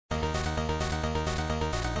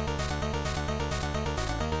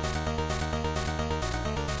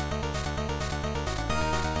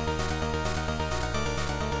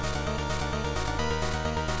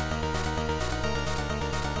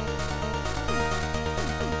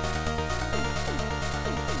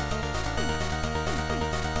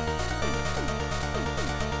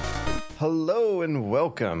Hello and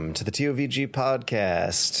welcome to the TOVG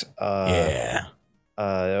podcast.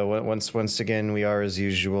 Once again, we are as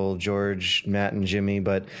usual, George, Matt, and Jimmy.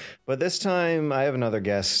 But this time, I have another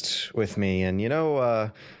guest with me. And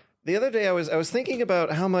the other day, I was thinking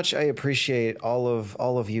about how much I appreciate all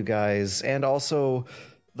of you guys, and also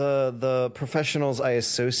the professionals I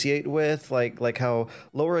associate with, like how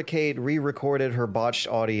Laura Kate re-recorded her botched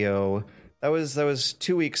audio. That was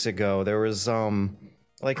 2 weeks ago. There was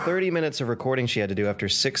like 30 minutes of recording she had to do after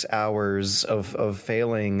 6 hours of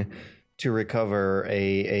failing to recover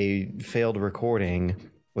a failed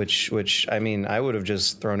recording, which I mean, I would have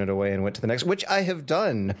just thrown it away and went to the next, which I have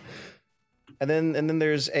done. And then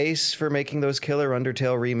there's Ace for making those killer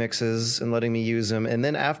Undertale remixes and letting me use them. And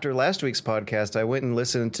then after last week's podcast, I went and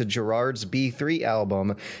listened to Gerard's B3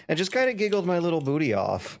 album and just kind of giggled my little booty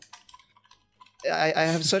off. I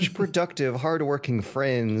have such productive, hardworking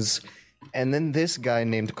friends. And then this guy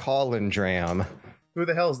named KawlunDram. Who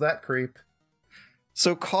the hell is that creep?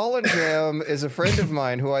 So KawlunDram is a friend of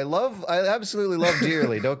mine who I absolutely love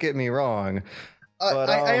dearly, don't get me wrong. But,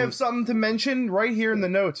 I have something to mention right here in the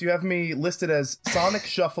notes. You have me listed as Sonic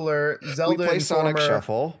Shuffler, Zelda we play Informer, Sonic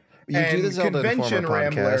Shuffle. You do the Zelda Convention Informer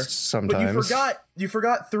Rambler. podcast sometimes. But you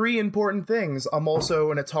forgot three important things. I'm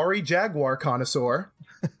also an Atari Jaguar connoisseur.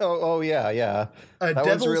 Oh yeah. A That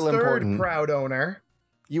Devil's one's real Third important. proud owner.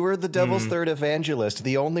 You were the Devil's Third evangelist,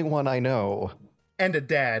 the only one I know. And a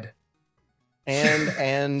dad.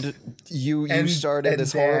 And you started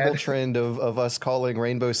this horrible trend of us calling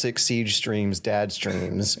Rainbow Six Siege streams dad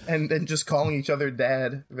streams. And just calling each other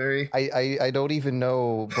dad. I don't even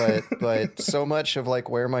know, but so much of like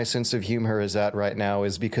where my sense of humor is at right now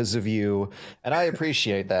is because of you, and I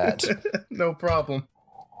appreciate that. No problem.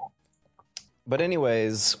 But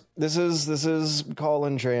anyways, this is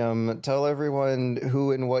KawlunDram. Tell everyone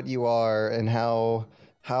who and what you are and how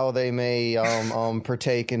they may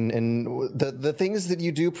partake in the things that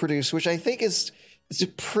you do produce, which I think is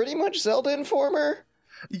pretty much Zelda Informer.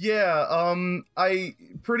 Yeah, I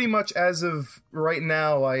pretty much, as of right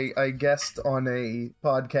now, I guest on a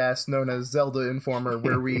podcast known as Zelda Informer,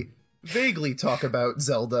 where we vaguely talk about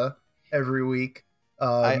Zelda every week.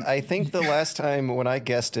 I think the last time when I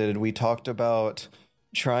guested, we talked about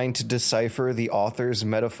trying to decipher the author's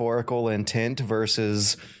metaphorical intent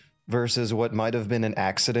versus what might have been an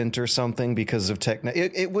accident or something because of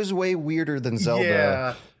it was way weirder than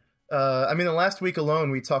Zelda. Yeah. I mean, the last week alone,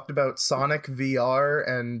 we talked about Sonic VR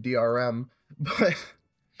and DRM, but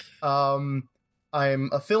I'm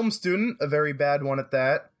a film student, a very bad one at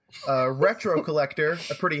that, a retro collector,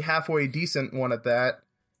 a pretty halfway decent one at that,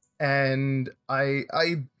 and I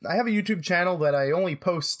have a YouTube channel that I only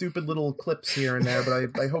post stupid little clips here and there,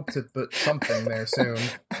 but I hope to put something there soon.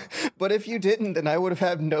 But if you didn't, then I would have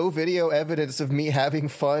had no video evidence of me having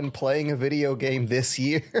fun playing a video game this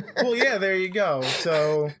year. Well, yeah, there you go.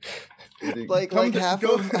 So,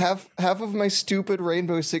 half of my stupid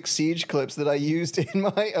Rainbow Six Siege clips that I used in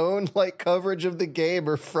my own coverage of the game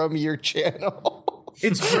are from your channel.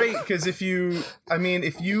 It's great because I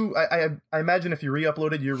imagine if you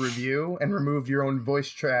re-uploaded your review and removed your own voice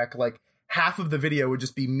track, half of the video would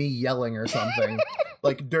just be me yelling or something,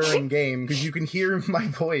 during game, because you can hear my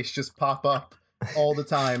voice just pop up all the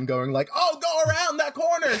time going oh, go around that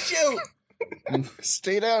corner, shoot!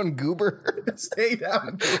 Stay down, goober. Stay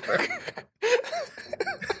down, goober.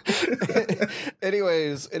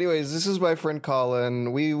 Anyways, this is my friend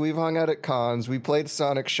Colin. We've hung out at cons. We played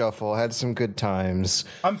Sonic Shuffle, had some good times.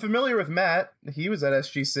 I'm familiar with Matt. He was at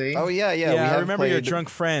SGC. Oh yeah. I remember your drunk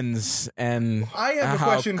friends and I have how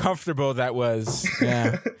a question. Comfortable that was.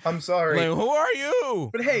 Yeah. I'm sorry. Who are you?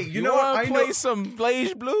 But hey, you know what? I Play some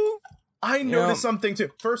Blaze Blue. I noticed something too.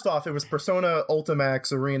 First off, it was Persona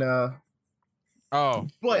Ultimax Arena. Oh,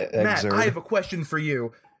 but Matt, I have a question for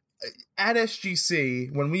you. At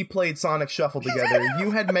SGC, when we played Sonic Shuffle together,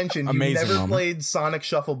 you had mentioned you never played Sonic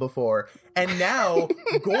Shuffle before, and now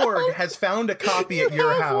Gorg has found a copy at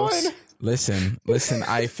your house. Listen,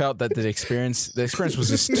 I felt that the experience was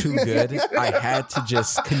just too good. I had to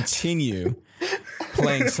just continue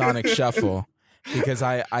playing Shuffle because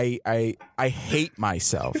I hate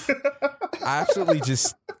myself.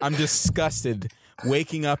 I'm disgusted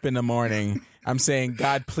waking up in the morning. I'm saying,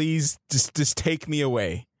 God, please just take me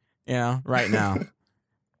away. Right now.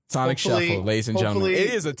 Shuffle, ladies and gentlemen.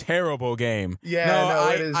 It is a terrible game.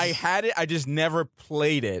 Yeah, it is. I had it. I just never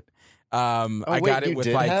played it. I got it with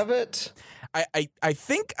have it? I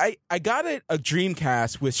think I got it a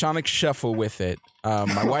Dreamcast with Sonic Shuffle with it.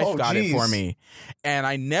 My wife got it for me, and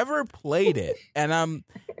I never played it. And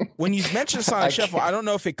when you mentioned Sonic Shuffle, I don't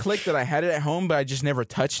know if it clicked that I had it at home, but I just never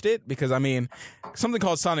touched it because, I mean, something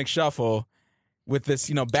called Sonic Shuffle with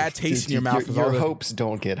this, bad taste in your mouth. Your hopes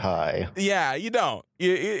don't get high. Yeah, you don't.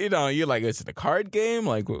 You know, you're like, is it a card game?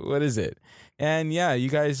 Like, what is it? And yeah, you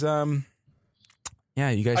guys, showed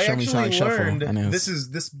me Sonic Shuffle.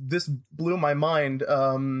 This blew my mind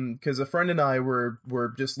because a friend and I were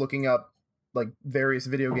just looking up like various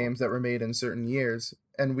video games that were made in certain years,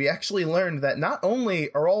 and we actually learned that not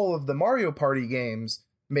only are all of the Mario Party games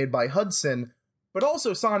made by Hudson, but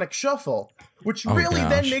also Sonic Shuffle, which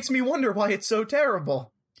then makes me wonder why it's so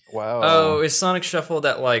terrible. Wow. Oh, is Sonic Shuffle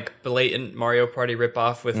that like blatant Mario Party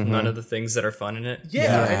ripoff with none of the things that are fun in it?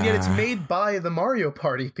 Yeah, and yet it's made by the Mario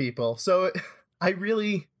Party people. So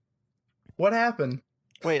what happened?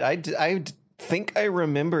 Wait, I think I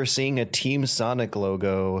remember seeing a Team Sonic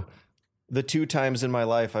logo the 2 times in my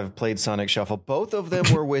life I've played Sonic Shuffle. Both of them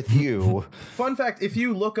were with you. Fun fact, if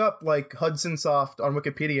you look up like Hudson Soft on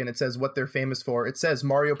Wikipedia and it says what they're famous for, it says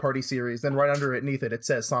Mario Party series, then right underneath it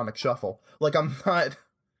says Sonic Shuffle. Like, I'm not...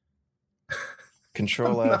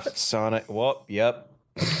 Control F, Sonic... Whoop, yep.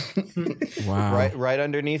 Wow. Right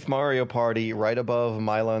underneath Mario Party, right above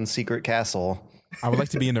Milon's Secret Castle. I would like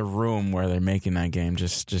to be in a room where they're making that game.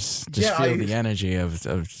 Just feel the energy of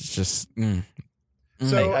just...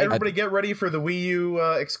 So everybody get ready for the Wii U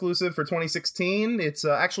exclusive for 2016. It's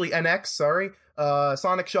actually NX, sorry.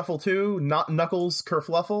 Sonic Shuffle 2, Knuckles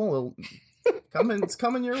Kerfluffle. It's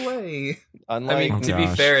coming your way. To be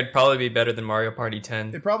fair, it'd probably be better than Mario Party 10.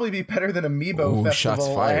 It'd probably be better than Amiibo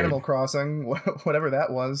Festival, Animal Crossing, whatever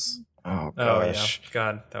that was. Oh, gosh. Oh, yeah.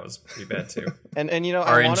 God, that was pretty bad, too. and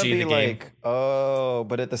I want to be like,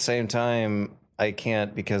 but at the same time... I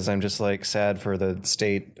can't because I'm just like sad for the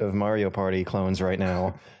state of Mario Party clones right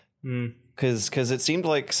now. Because it seemed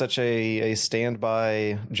like such a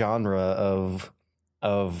standby genre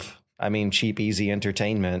of cheap, easy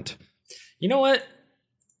entertainment. You know what?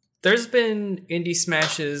 There's been indie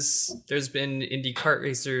smashes, there's been indie kart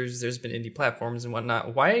racers, there's been indie platforms and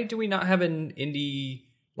whatnot. Why do we not have an indie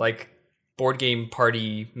like board game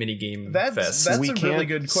party minigame fest? That's a really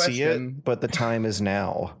good question. See it, but the time is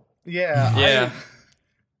now. Yeah.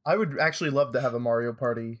 I would actually love to have a Mario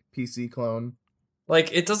Party PC clone.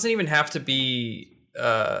 Like, it doesn't even have to be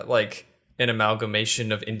like an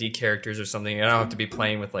amalgamation of indie characters or something. I don't have to be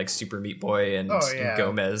playing with like Super Meat Boy and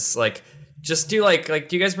Gomez. Like, just do like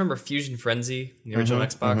do you guys remember Fusion Frenzy, the original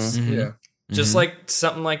Xbox? Yeah. Just like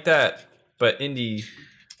something like that, but indie.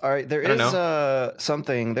 All right, there is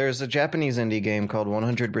something. There's a Japanese indie game called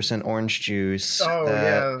 100% Orange Juice.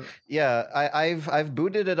 Oh, yeah. I've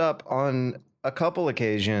booted it up on a couple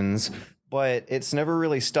occasions, but it's never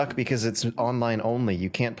really stuck because it's online only. You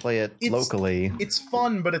can't play it locally. It's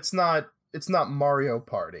fun, but it's not Mario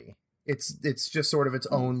Party. It's just sort of its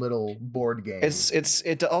own little board game.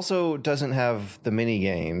 It also doesn't have the mini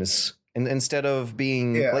games. And instead of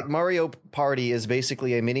being like Mario Party is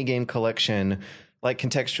basically a mini game collection, like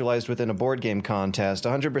contextualized within a board game contest.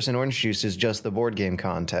 100% Orange Juice is just the board game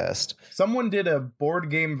contest. Someone did a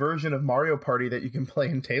board game version of Mario Party that you can play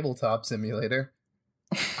in Tabletop Simulator.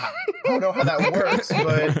 I don't know how that works,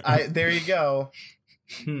 but there you go.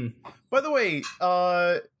 By the way,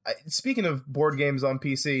 speaking of board games on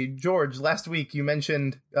PC, George, last week you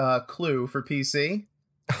mentioned Clue for PC.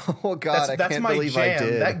 Oh God, I can't believe jam. I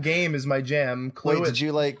did. That game is my jam. Clue. Wait, did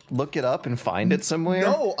you like look it up and find it somewhere?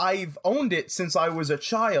 No, I've owned it since I was a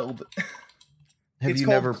child. Have you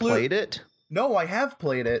never played it? No, I have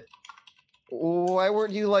played it. Why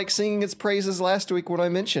weren't you like singing its praises last week when I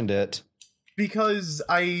mentioned it? Because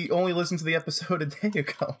I only listened to the episode a day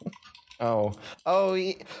ago. Oh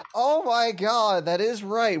my God, that is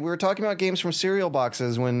right. We were talking about games from cereal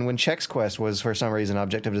boxes when Chex Quest was for some reason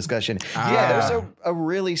object of discussion. Yeah, there's a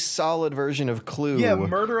really solid version of Clue. Yeah,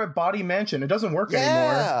 Murder at Body Mansion. It doesn't work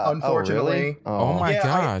anymore, unfortunately. Oh, really? Oh my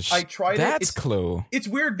gosh. I tried That's Clue. It's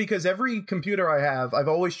weird because every computer I have, I've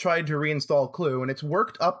always tried to reinstall Clue, and it's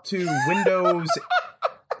worked up to Windows.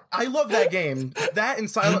 I love that game. That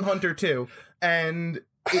and Silent Hunter 2. And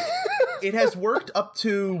it has worked up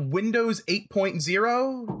to Windows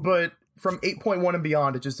 8.0, but from 8.1 and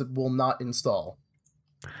beyond, it just will not install.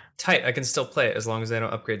 Tight, I can still play it as long as I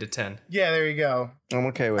don't upgrade to 10. Yeah, there you go. I'm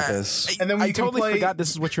okay with this. And then I totally forgot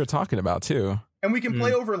this is what you were talking about, too. And we can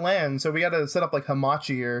play over LAN, so we got to set up like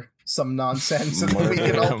Hamachi or some nonsense, and then we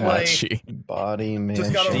can all play. Body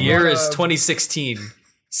Mansion. The year is 2016.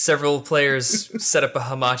 Several players set up a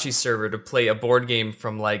Hamachi server to play a board game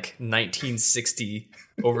from like 1960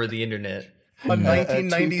 over the internet. a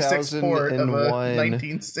 1996 port of a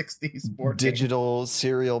 1960s board digital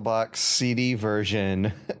cereal box CD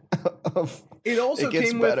version of it also it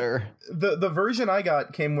gets came better. With the version I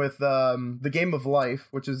got came with the Game of Life,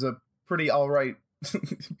 which is a pretty alright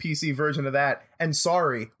PC version of that, and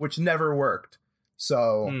Sorry, which never worked.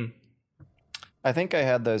 So I think I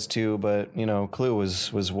had those too, but Clue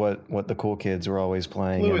was what the cool kids were always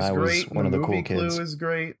playing, Clue and is I great. was one of the cool kids. Clue is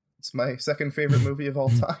great. It's my second favorite movie of all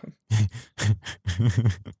time.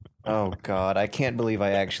 Oh God, I can't believe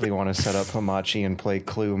I actually want to set up Hamachi and play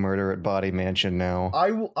Clue Murder at Body Mansion now.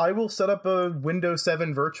 I will set up a Windows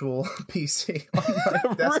 7 virtual PC on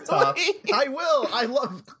my desktop. Really? I will. I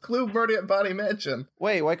love Clue Murder at Body Mansion.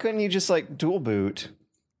 Wait, why couldn't you just dual boot?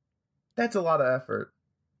 That's a lot of effort.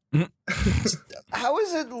 How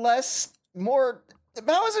is it more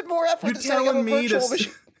effort You're to set up a virtual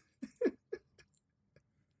machine?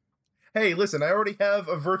 Hey, listen, I already have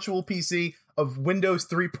a virtual PC of Windows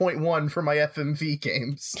 3.1 for my FMV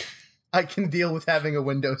games. I can deal with having a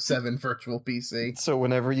Windows 7 virtual PC. So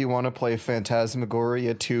whenever you want to play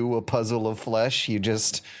Phantasmagoria 2, A Puzzle of Flesh, you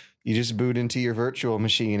just boot into your virtual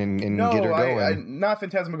machine and get her going. Not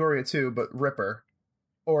Phantasmagoria 2, but Ripper.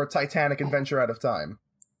 Or Titanic Adventure Out of Time.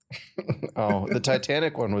 Oh, the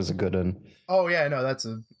Titanic one was a good one. Oh yeah, no, it's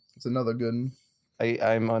another good one.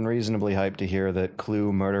 I'm unreasonably hyped to hear that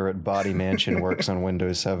Clue Murder at Body Mansion works on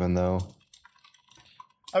Windows 7, though.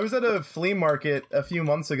 I was at a flea market a few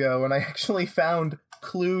months ago, and I actually found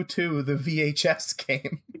Clue 2, the VHS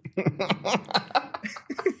game.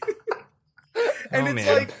 And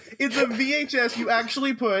it's a VHS you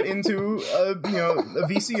actually put into a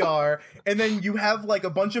VCR, and then you have a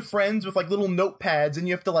bunch of friends with little notepads, and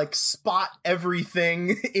you have to spot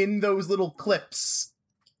everything in those little clips.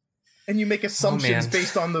 And you make assumptions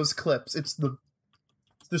based on those clips. It's the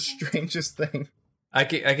strangest thing. I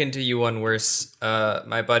can do you one worse.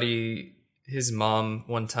 My buddy, his mom,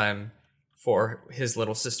 one time for his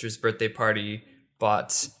little sister's birthday party,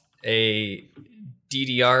 bought a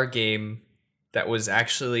DDR game that was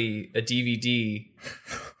actually a DVD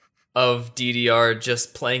of DDR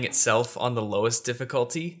just playing itself on the lowest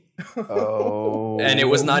difficulty. Oh. And it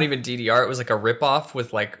was not even DDR. It was a ripoff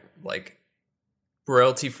with like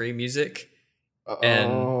royalty-free music.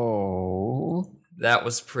 And that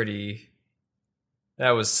was pretty...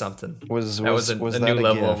 That was something. That was a new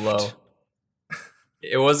level of low.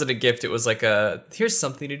 It wasn't a gift. It was here's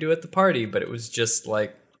something to do at the party, but it was just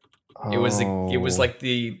it was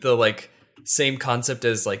the same concept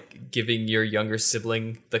as giving your younger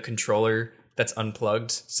sibling the controller that's unplugged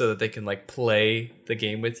so that they can play the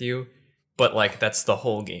game with you, but that's the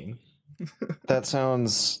whole game. That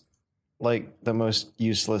sounds like the most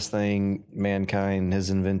useless thing mankind has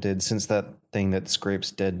invented since that thing that scrapes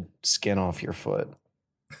dead skin off your foot.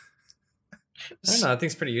 I don't know. I think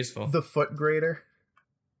it's pretty useful. The foot grater.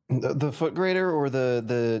 The foot grater, or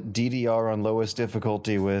the DDR on lowest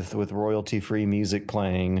difficulty with royalty-free music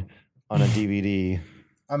playing on a DVD.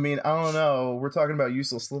 I mean, I don't know. We're talking about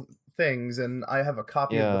useless things, and I have a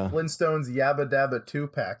copy of the Flintstones Yabba Dabba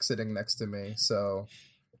 2-pack sitting next to me, so...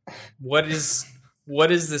 What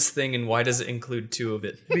is this thing, and why does it include two of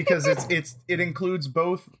it? Because it includes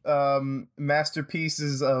both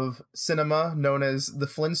masterpieces of cinema known as The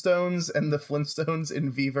Flintstones and The Flintstones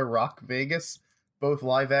in Viva Rock Vegas, both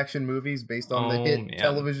live-action movies based on the hit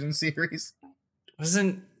television series.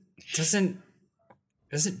 Doesn't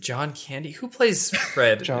John Candy? Who plays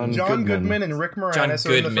Fred? John Goodman and Rick Moranis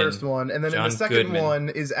are in the first one, and then in the second one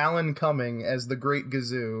is Alan Cumming as the Great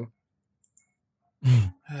Gazoo.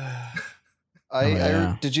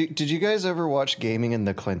 Did you guys ever watch Gaming in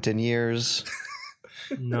the Clinton years?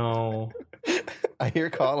 No. I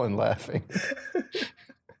hear Colin laughing.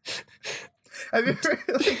 I mean,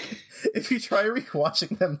 if you try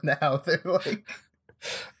rewatching them now, they're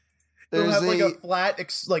he'll have a flat,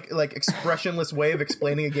 expressionless way of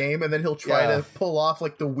explaining a game, and then he'll try to pull off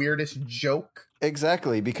the weirdest joke.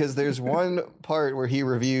 Exactly, because there's one part where he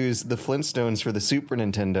reviews the Flintstones for the Super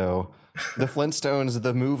Nintendo. The Flintstones,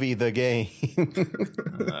 the movie, the game.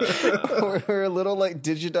 Where a little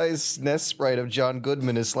digitized SNES sprite of John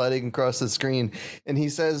Goodman is sliding across the screen, and he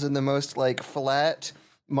says in the most flat,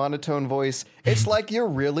 monotone voice, "It's like you're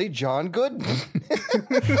really John Goodman."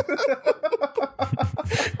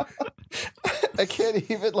 I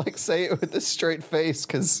can't even say it with a straight face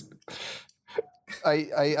because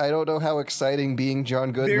I don't know how exciting being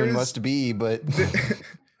John Goodman must be, but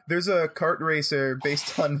there's a kart racer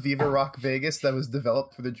based on Viva Rock Vegas that was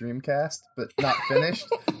developed for the Dreamcast, but not finished.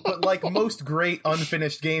 But like most great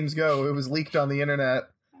unfinished games go, it was leaked on the internet.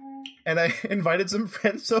 And I invited some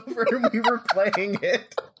friends over and we were playing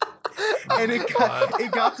it. And it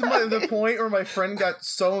got to the point where my friend got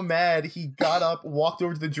so mad, he got up, walked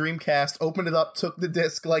over to the Dreamcast, opened it up, took the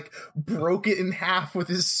disc, like, broke it in half with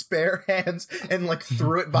his spare hands, and, like,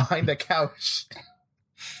 threw it behind a couch.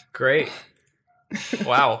 Great.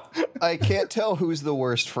 Wow. I can't tell who's the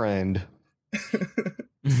worst friend.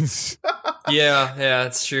 Yeah,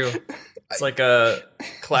 it's true. It's like a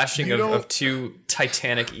clashing of two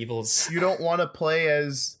titanic evils. You don't want to play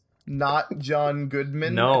as not John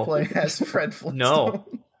Goodman. No. Play as Fred Flintstone.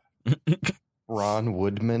 No. Ron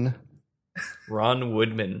Woodman. Ron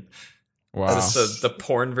Woodman. Wow. That's the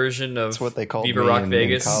porn version of That's what they call Viva me Rock in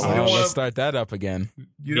Vegas. college. Let's start that up again.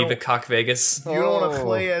 Viva Cock Vegas. You don't want to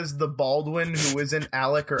play as the Baldwin who isn't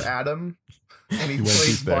Alec or Adam, and he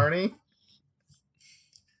plays Barney.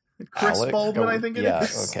 Chris Alec? Baldwin, I think it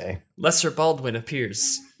is. Yeah, okay. Lesser Baldwin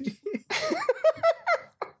appears.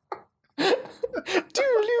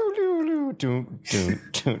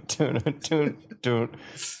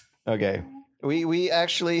 Okay. We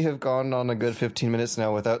actually have gone on a good 15 minutes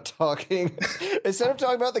now without talking. Instead of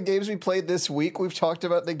talking about the games we played this week, we've talked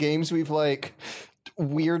about the games we've like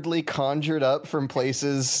weirdly conjured up from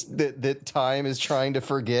places that time is trying to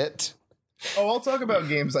forget. Oh, I'll talk about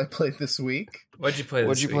games I played this week. What'd you play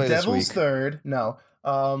this week? Devil's Third. No.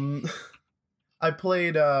 I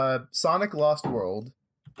played Sonic Lost World.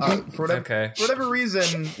 For whatever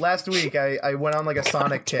reason, last week I went on like a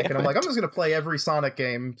Sonic kick, and I'm like, I'm just going to play every Sonic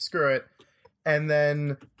game. Screw it. And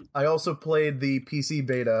then I also played the PC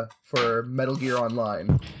beta for Metal Gear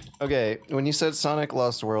Online. Okay, when you said Sonic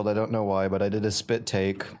Lost World, I don't know why, but I did a spit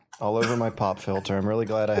take all over my pop filter. I'm really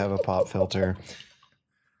glad I have a pop filter.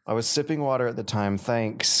 I was sipping water at the time,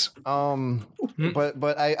 thanks.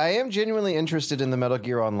 But I am genuinely interested in the Metal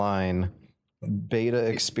Gear Online beta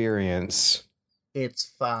experience.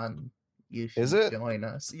 It's fun. You should Is it? join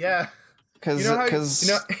us. Yeah. Because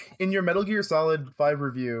in your Metal Gear Solid 5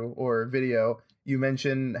 review or video, you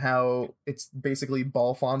mention how it's basically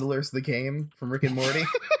ball fondlers the game from Rick and Morty.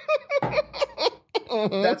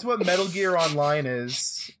 That's what Metal Gear Online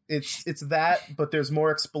is. It's that, but there's more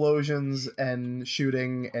explosions and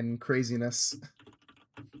shooting and craziness.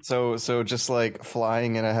 So just like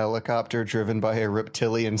flying in a helicopter driven by a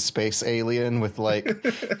reptilian space alien with like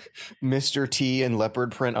Mr. T in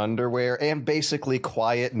leopard print underwear and basically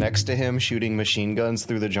Quiet next to him shooting machine guns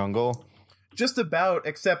through the jungle. Just about,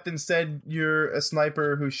 except instead you're a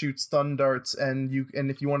sniper who shoots stun darts, and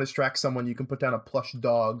if you want to distract someone, you can put down a plush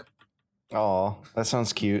dog. Oh, that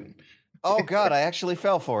sounds cute. Oh god, I actually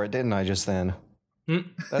fell for it, didn't I, just then?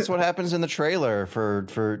 That's what happens in the trailer for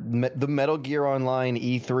the Metal Gear Online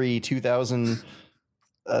E3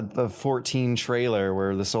 2014 trailer,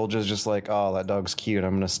 where the soldier's just like, oh, that dog's cute.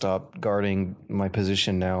 I'm going to stop guarding my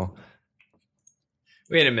position now.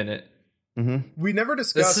 Wait a minute. Mm-hmm. We never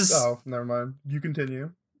discussed... Oh, never mind. You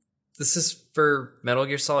continue. This is for Metal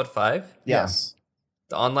Gear Solid 5? Yeah. Yes.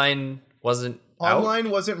 The online wasn't Online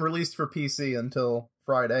wasn't released for PC until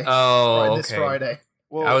Friday. Oh, This Friday.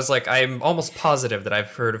 Well, I was like, I'm almost positive that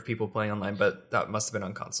I've heard of people playing online, but that must have been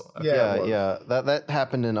on console. Okay. Yeah. That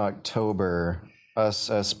happened in October. Us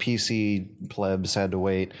PC plebs had to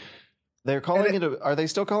wait. They're calling are they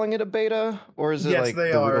still calling it a beta? Or is it yes, like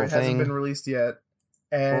they the are. real It thing? hasn't been released yet.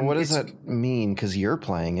 And well, what does that mean? Because you're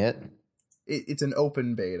playing it. It's an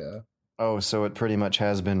open beta. Oh, so it pretty much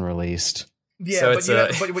has been released. Yeah, so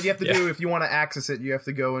but what you have to do if you want to access it, you have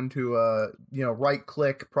to go into right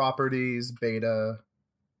click properties, beta,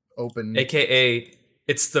 open. AKA,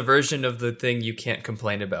 it's the version of the thing you can't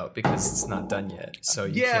complain about because it's not done yet. So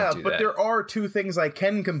you can't do but that. there are two things I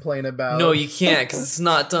can complain about. No, you can't because it's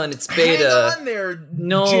not done. It's beta. Hang on there,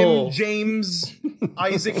 No. James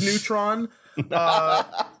Isaac Neutron.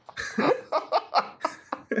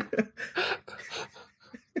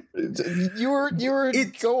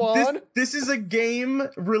 Go on. This is a game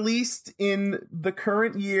released in the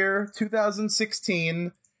current year,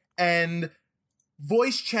 2016, and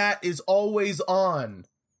voice chat is always on.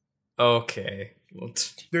 Okay. Well,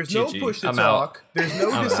 There's GG. no push to I'm talk. out. There's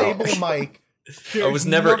no I'm disable out. mic. I was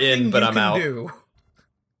never in, but I'm out. Do.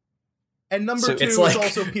 And number So two it's is like-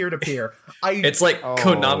 also peer-to-peer. It's like Oh.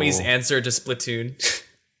 Konami's answer to Splatoon.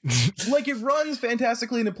 Like, it runs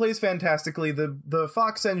fantastically and it plays fantastically. The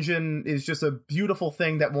Fox engine is just a beautiful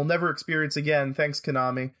thing that we'll never experience again, thanks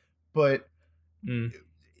Konami. But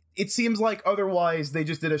it seems like otherwise they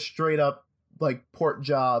just did a straight up like port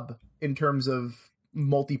job in terms of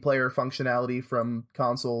multiplayer functionality from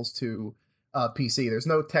consoles to PC. There's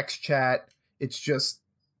no text chat. It's just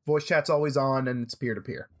voice chat's always on and it's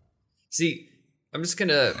peer-to-peer. See, I'm just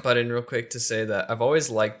gonna butt in real quick to say that I've always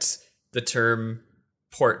liked the term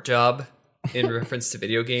port job in reference to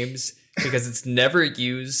video games because it's never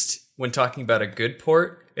used when talking about a good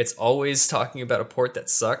port. It's always talking about a port that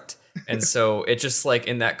sucked. And so it just like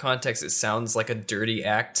in that context, it sounds like a dirty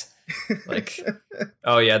act. Like,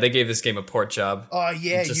 oh yeah, they gave this game a port job. Oh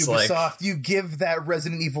yeah, Ubisoft, you give that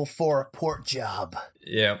Resident Evil 4 a port job.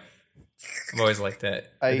 Yeah. I've always liked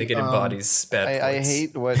that. I think it embodies bad ports. I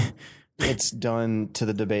hate what it's done to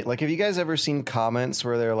the debate. Like, have you guys ever seen comments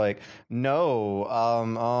where they're like,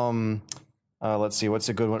 no, let's see, what's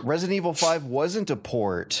a good one? Resident Evil 5 wasn't a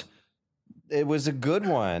port. It was a good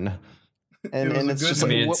one. And it's just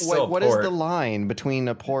like, what is the line between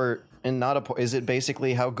a port and not a port? Is it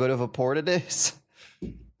basically how good of a port it is?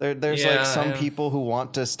 There's like some people who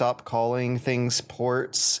want to stop calling things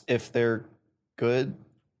ports if they're good.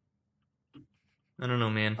 I don't know,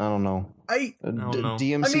 man. I don't know. I don't know.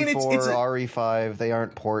 DMC4, RE5, they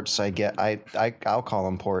aren't ports. I'll call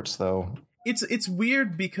them ports though. It's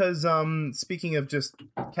weird because speaking of just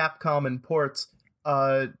Capcom and ports,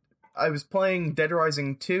 I was playing Dead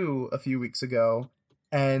Rising 2 a few weeks ago,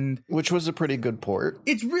 and which was a pretty good port.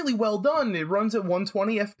 It's really well done. It runs at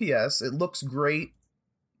 120 FPS. It looks great.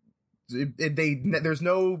 There's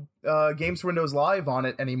no Games for Windows Live on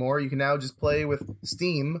it anymore. You can now just play with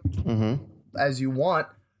Steam as you want.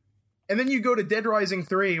 And then you go to Dead Rising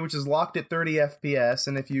 3, which is locked at 30 FPS,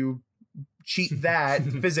 and if you cheat that,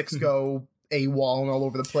 physics go AWOL and all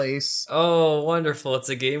over the place. Oh, wonderful. It's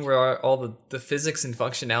a game where all the physics and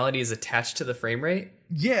functionality is attached to the frame rate?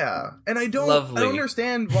 Yeah. And I don't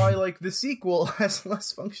understand why like the sequel has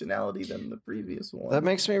less functionality than the previous one. That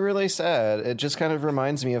makes me really sad. It just kind of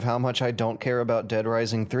reminds me of how much I don't care about Dead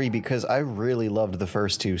Rising 3 because I really loved the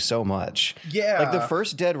first two so much. Yeah. Like the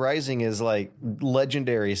first Dead Rising is like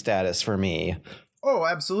legendary status for me. Oh,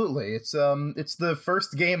 absolutely. It's the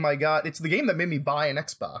first game I got. It's the game that made me buy an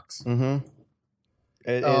Xbox. Mm-hmm.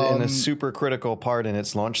 In a super critical part in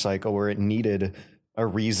its launch cycle where it needed a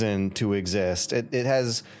reason to exist. It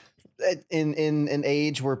has, in an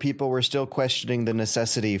age where people were still questioning the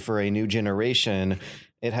necessity for a new generation,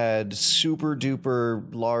 it had super duper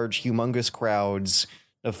large, humongous crowds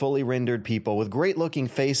of fully rendered people with great looking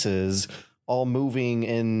faces, all moving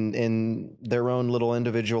in their own little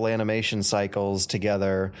individual animation cycles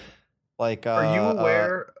together. Like, are you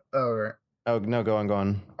aware? Oh, no, go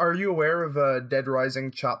on. Are you aware of Dead Rising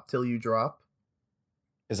Chop Till You Drop?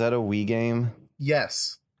 Is that a Wii game?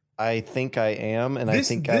 Yes. I think I am, and I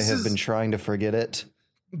think I have been trying to forget it.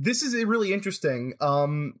 This is really interesting.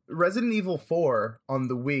 Resident Evil 4 on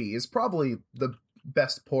the Wii is probably the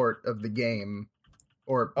best port of the game.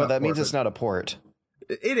 That means it's not a port.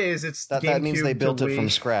 It is. It's that means they built it from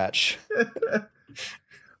scratch.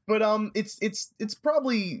 But it's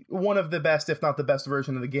probably one of the best, if not the best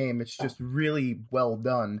version of the game. It's just really well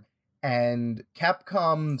done. And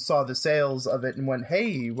Capcom saw the sales of it and went,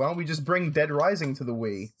 hey, why don't we just bring Dead Rising to the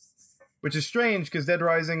Wii? Which is strange, because Dead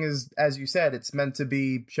Rising is, as you said, it's meant to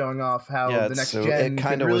be showing off how the next gen it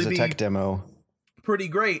kind of really was a tech demo. Pretty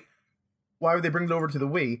great. Why would they bring it over to the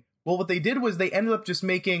Wii? Well, what they did was they ended up just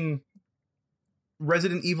making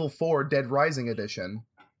Resident Evil 4 Dead Rising Edition.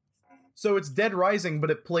 So it's Dead Rising, but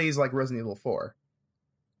it plays like Resident Evil 4.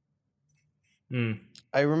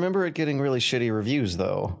 I remember it getting really shitty reviews,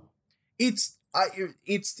 though. It's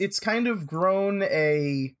kind of grown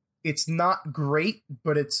it's not great,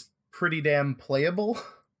 but it's pretty damn playable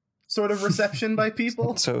sort of reception by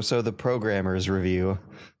people. So the programmer's review.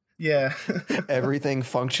 Yeah. Everything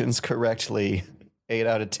functions correctly. 8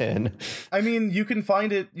 out of 10. I mean, you can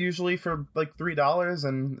find it usually for like $3,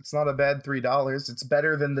 and it's not a bad $3. It's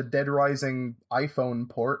better than the Dead Rising iPhone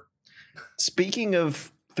port. Speaking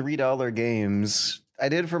of $3 games, I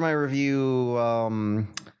did for my review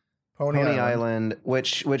Pony Island,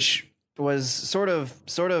 which was sort of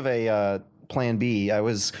a plan B. I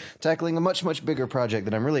was tackling a much bigger project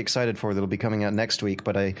that I'm really excited for that'll be coming out next week,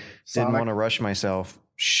 but I didn't want to rush myself.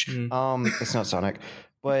 It's not Sonic.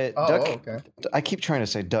 But I keep trying to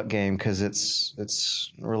say Duck Game because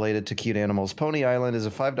it's related to cute animals. Pony Island is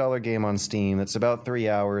a $5 game on Steam. It's about 3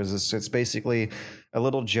 hours. It's basically a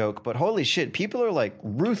little joke. But holy shit, people are like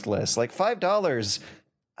ruthless. Like $5.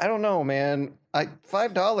 I don't know, man.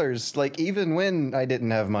 $5, like even when I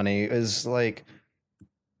didn't have money, is like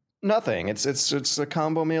nothing. It's a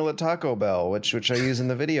combo meal at Taco Bell, which I use in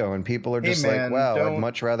the video, and people are just like, wow, I'd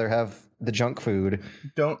much rather have the junk food.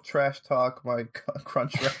 Don't trash talk my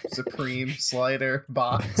Crunchwrap Supreme slider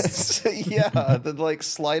box. Yeah, the like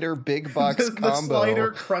slider big box combo. The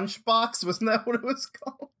slider crunch box, wasn't that what it was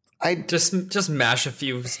called? I just mash a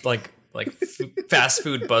few like fast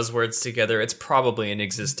food buzzwords together. It's probably an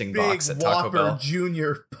existing box at Taco Whopper Bell.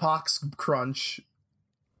 Junior box crunch.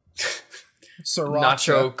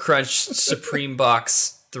 Nacho Crunch Supreme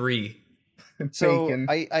Box 3. So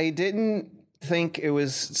I didn't think it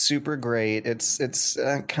was super great. It's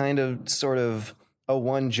kind of sort of a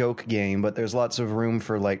one joke game, but there's lots of room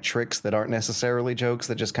for like tricks that aren't necessarily jokes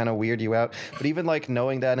that just kind of weird you out. But even like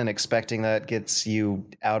knowing that and expecting that gets you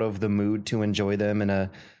out of the mood to enjoy them in a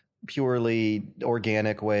purely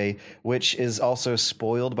organic way, which is also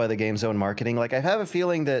spoiled by the game's own marketing. Like I have a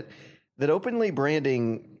feeling that openly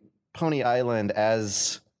branding Pony Island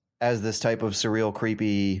as this type of surreal,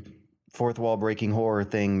 creepy, fourth wall breaking horror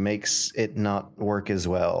thing makes it not work as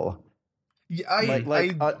well. Yeah, I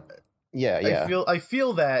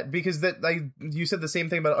feel that because you said the same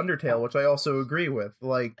thing about Undertale, which I also agree with.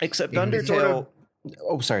 Like, except Undertale.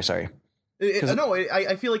 Sorry.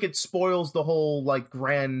 I feel like it spoils the whole like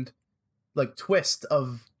grand like twist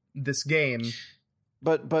of this game.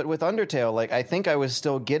 But with Undertale, like I think I was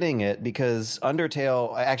still getting it because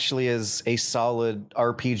Undertale actually is a solid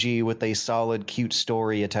RPG with a solid, cute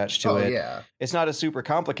story attached to it. Yeah. It's not a super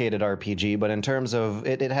complicated RPG, but in terms of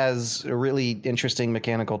it has a really interesting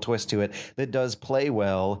mechanical twist to it that does play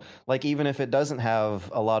well. Like even if it doesn't have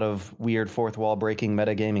a lot of weird fourth wall breaking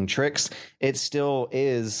metagaming tricks, it still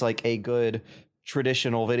is like a good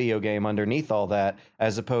traditional video game underneath all that,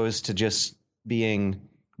 as opposed to just being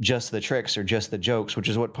just the tricks or just the jokes, which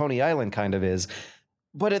is what Pony Island kind of is.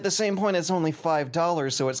 But at the same point, it's only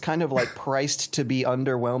 $5, so it's kind of like priced to be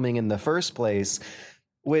underwhelming in the first place,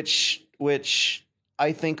 which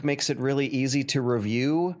I think makes it really easy to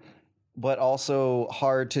review, but also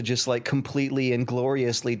hard to just like completely and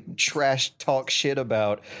gloriously trash talk shit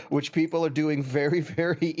about, which people are doing very,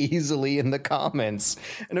 very easily in the comments.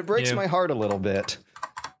 And it breaks my heart a little bit.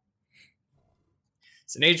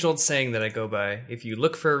 It's an age-old saying that I go by. If you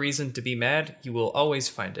look for a reason to be mad, you will always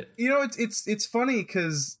find it. You know, it's funny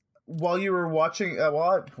because while you were watching,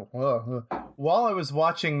 while I was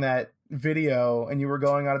watching that video, and you were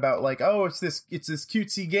going on about like, oh, it's this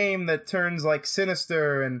cutesy game that turns like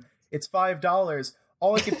sinister, and it's $5.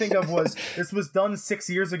 All I could think of was this was done 6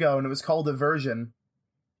 years ago, and it was called Aversion.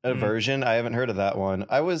 Aversion? I haven't heard of that one.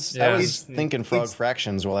 I was thinking Frog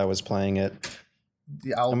Fractions while I was playing it.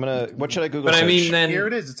 Yeah, what should I Google But search? I mean, then here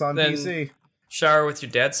it is. It's on PC. Shower with Your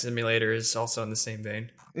Dad Simulator is also in the same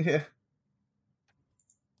vein. Yeah.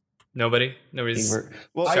 Nobody's Shower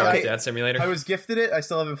with Dad Simulator. I was gifted it. I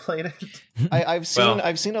still haven't played it. I've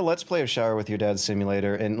seen a Let's Play of Shower with Your Dad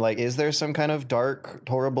Simulator, and like, is there some kind of dark,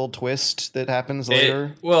 horrible twist that happens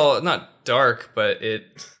later? Well, not dark, but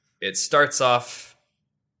it starts off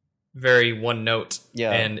very one note.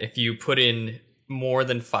 Yeah. And if you put in more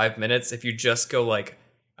than 5 minutes, if you just go like,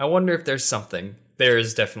 I wonder if there's something, there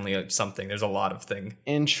is definitely something. There's a lot of thing.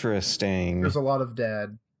 Interesting. There's a lot of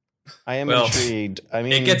dad. I am intrigued. I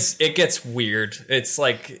mean, it gets weird. It's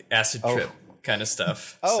like acid trip kind of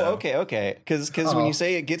stuff. Okay. Because when you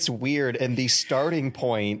say it gets weird and the starting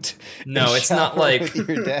point, no, it's not like with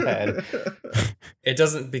your dad. It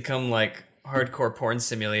doesn't become like hardcore porn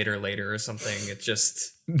simulator later or something. It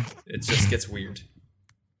just gets weird.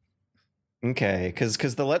 Okay,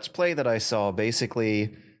 because the Let's Play that I saw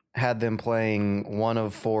basically had them playing one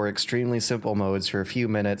of 4 extremely simple modes for a few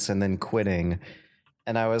minutes and then quitting.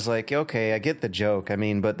 And I was like, okay, I get the joke. I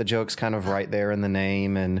mean, but the joke's kind of right there in the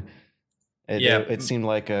name, and it seemed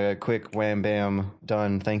like a quick wham bam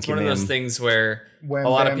done. Thank you, ma'am. It's one of those things where Wham, a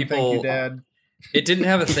lot bam, of people, thank you, Dad. It didn't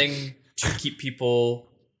have a thing to keep people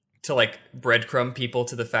to like breadcrumb people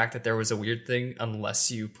to the fact that there was a weird thing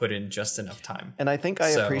unless you put in just enough time. And I think I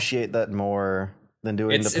appreciate that more than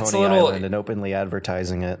doing the Pony Island and openly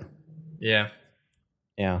advertising it. Yeah.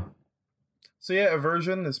 Yeah. So yeah,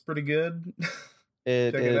 Aversion is pretty good.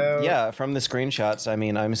 Check it out. Yeah, from the screenshots, I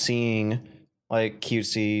mean, I'm seeing like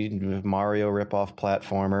cutesy Mario ripoff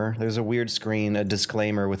platformer. There's a weird screen, a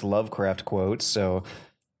disclaimer with Lovecraft quotes, so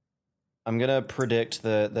I'm going to predict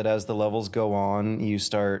that as the levels go on, you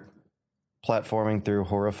start platforming through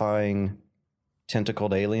horrifying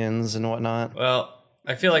tentacled aliens and whatnot. Well,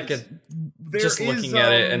 I feel like looking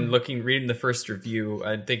at it and reading the first review,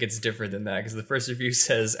 I think it's different than that, because the first review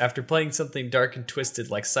says, after playing something dark and twisted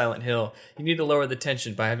like Silent Hill, you need to lower the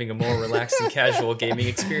tension by having a more relaxed and casual gaming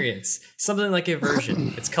experience. Something like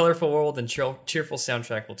Aversion. Its colorful world and cheerful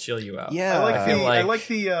soundtrack will chill you out. Yeah, I like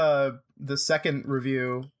the second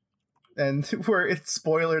review, and where it's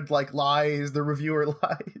spoilered like lies, the reviewer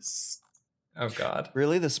lies. Oh God!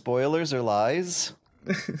 Really, the spoilers are lies?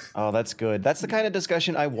 Oh, that's good. That's the kind of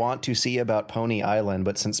discussion I want to see about Pony Island,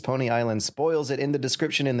 but since Pony Island spoils it in the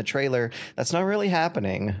description in the trailer, that's not really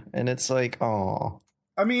happening. And it's like, oh.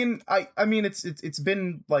 I mean, it's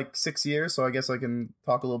been like 6 years, so I guess I can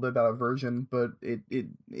talk a little bit about a version. But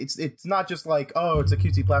it's not just like, oh, it's a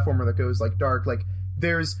cutesy platformer that goes like dark. Like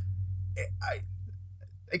there's,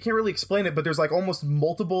 I can't really explain it, but there's like almost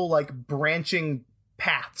multiple like branching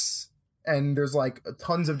paths, and there's like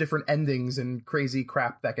tons of different endings and crazy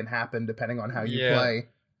crap that can happen depending on how you play.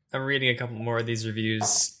 I'm reading a couple more of these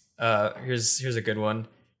reviews. Here's a good one.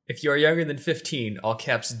 If you are younger than 15, all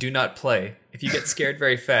caps, do not play. If you get scared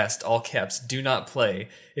very fast, all caps, do not play.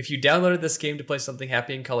 If you downloaded this game to play something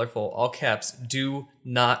happy and colorful, all caps, do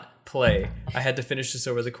not play. I had to finish this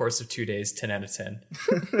over the course of 2 days, 10 out of 10.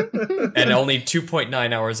 And only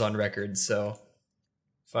 2.9 hours on record, so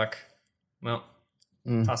fuck. Well,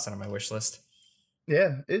 toss that on my wish list.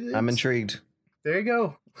 Yeah. I'm intrigued. There you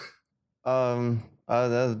go.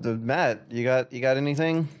 Matt, you got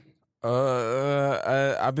anything?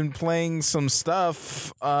 I've been playing some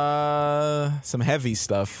stuff, some heavy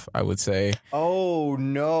stuff, I would say. Oh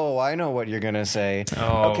no, I know what you're gonna say.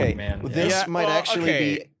 Oh, okay, man. This might actually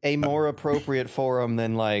be a more appropriate forum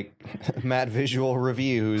than like Matt Visual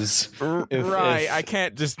Reviews. I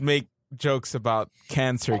can't just make jokes about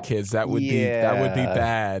cancer kids. That would be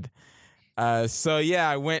bad. So yeah,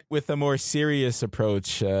 I went with a more serious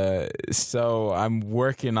approach. So I'm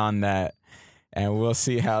working on that. And we'll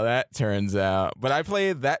see how that turns out. But I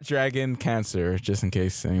played That Dragon Cancer, just in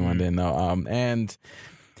case anyone didn't know. And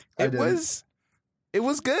it was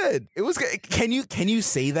good. It was good. Can you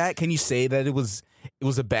say that? Can you say that it was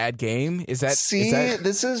a bad game?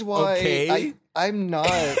 This is why okay? I'm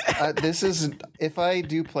not. This is, if I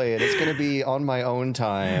do play it, it's going to be on my own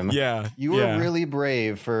time. Yeah, you were really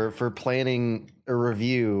brave for planning a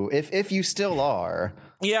review. If you still are.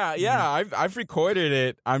 Yeah. I've recorded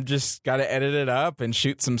it. I'm just got to edit it up and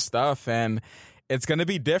shoot some stuff, and it's going to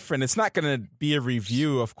be different. It's not going to be a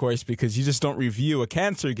review, of course, because you just don't review a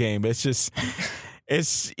cancer game. It's just,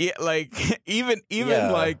 like even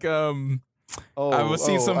like I was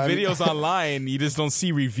seeing some videos online. You just don't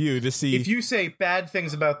see review to see. If you say bad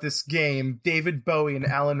things about this game, David Bowie and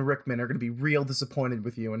Alan Rickman are going to be real disappointed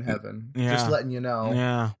with you in heaven. Yeah. Just letting you know.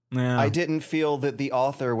 Yeah. I didn't feel that the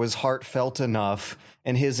author was heartfelt enough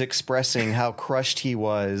in his expressing how crushed he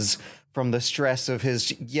was from the stress of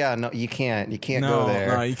his. Yeah, no, you can't go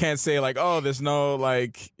there. No, you can't say like, oh, there's no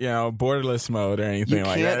like, borderless mode or anything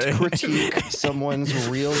like that. You can't critique someone's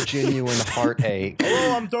real, genuine heartache.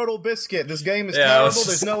 Oh, I'm Turtle Biscuit. This game is terrible.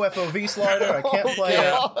 There's no FOV slider. I can't play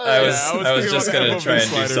it. I was just gonna try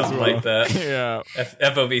and do something like that. Yeah,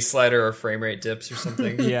 FOV slider or frame rate dips or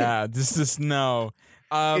something. Yeah, this is no.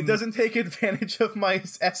 It doesn't take advantage of my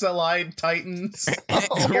SLI Titans.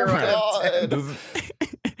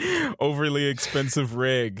 Overly expensive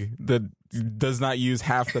rig that does not use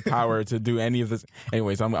half the power to do any of this.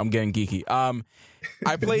 Anyways, I'm getting geeky.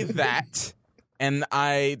 I played that, and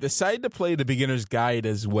I decided to play the Beginner's Guide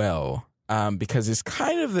as well, because it's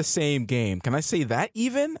kind of the same game. Can I say that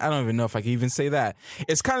even? I don't even know if I can even say that.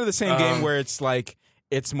 It's kind of the same game where it's like,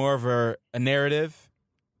 it's more of a narrative,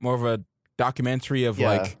 more of a documentary of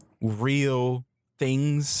like real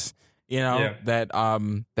things, that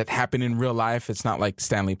happen in real life. It's not like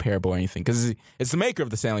Stanley Parable or anything, because it's the maker of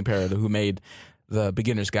the Stanley Parable who made the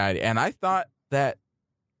Beginner's Guide. And I thought that,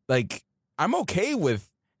 like, I'm okay with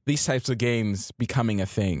these types of games becoming a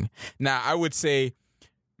thing. Now, I would say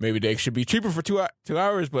maybe they should be cheaper for 2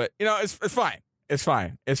 hours, but it's fine. It's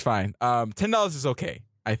fine. $10 is okay,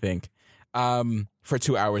 I think, for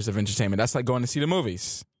 2 hours of entertainment. That's like going to see the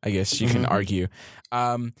movies, I guess you can argue.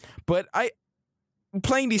 But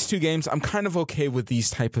playing these two games, I'm kind of okay with these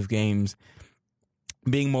type of games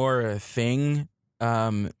being more a thing,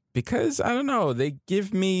 because I don't know, they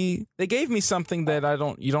gave me something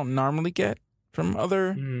that you don't normally get from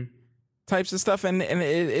other types of stuff, and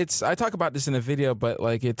it's I talk about this in a video, but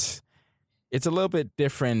like it's a little bit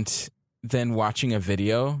different than watching a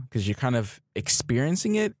video, because you're kind of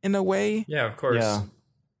experiencing it in a way. Yeah, of course. Yeah.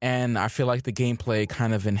 And I feel like the gameplay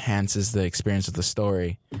kind of enhances the experience of the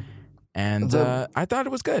story. And I thought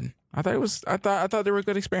it was good. I thought they were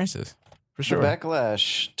good experiences, for sure. The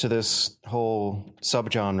backlash to this whole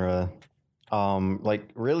subgenre, like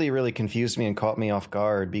really, really confused me and caught me off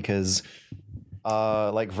guard, because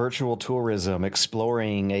like virtual tourism,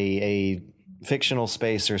 exploring a fictional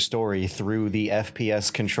space or story through the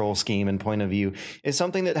FPS control scheme and point of view is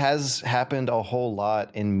something that has happened a whole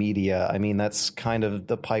lot in media. I mean, that's kind of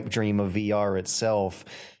the pipe dream of VR itself,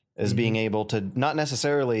 is being able to not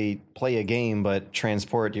necessarily play a game, but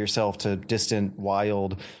transport yourself to distant,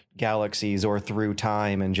 wild galaxies or through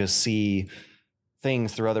time and just see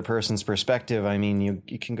things through other person's perspective. I mean,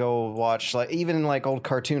 you can go watch, like, even in like old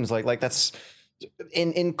cartoons, like that's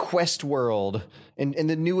in Quest World, in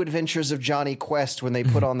the New Adventures of Johnny Quest, when they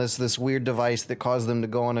put on this weird device that caused them to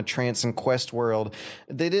go on a trance in Quest World,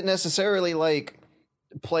 they didn't necessarily like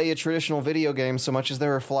play a traditional video game so much as they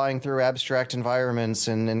were flying through abstract environments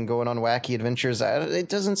and going on wacky adventures. It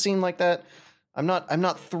doesn't seem like that. I'm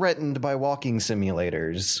not threatened by walking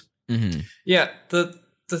simulators. Mm-hmm. Yeah, the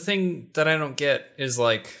thing that I don't get is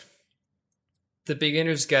like the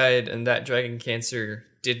beginner's guide and that Dragon Cancer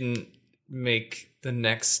didn't make the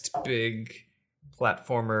next big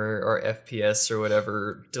platformer or FPS or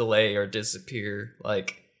whatever delay or disappear.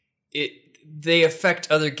 Like they affect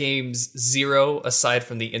other games zero aside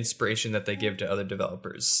from the inspiration that they give to other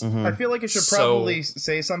developers. Mm-hmm. I feel like I should probably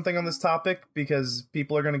say something on this topic because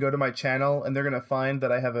people are going to go to my channel and they're going to find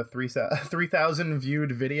that I have a 3,000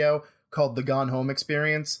 viewed video called The Gone Home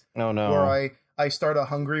Experience. Oh no. Where I start a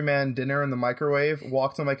Hungry Man dinner in the microwave,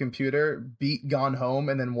 walk to my computer, beat Gone Home,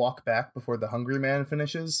 and then walk back before the Hungry Man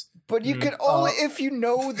finishes. But you can only if you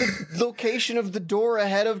know the location of the door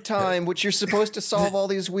ahead of time, which you're supposed to solve all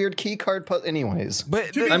these weird key card anyways.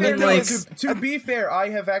 But to be fair, I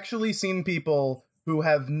have actually seen people who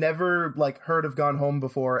have never like heard of Gone Home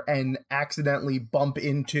before and accidentally bump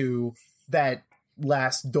into that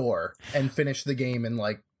last door and finish the game in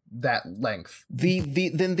like that length.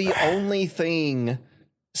 Then the only thing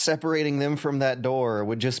separating them from that door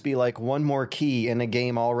would just be like one more key in a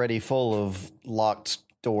game already full of locked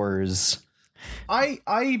doors.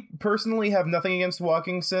 I personally have nothing against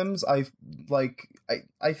walking sims. I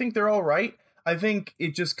think they're all right. I think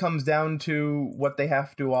it just comes down to what they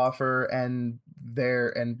have to offer and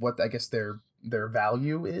what I guess their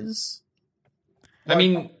value is. I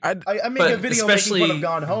mean, I make a video making fun of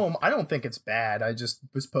Gone Home. I don't think it's bad. I just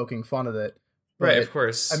was poking fun at it. But, right, of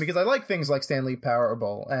course. I mean, because I like things like Stanley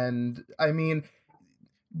Parable, and I mean,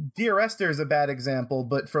 Dear Esther is a bad example,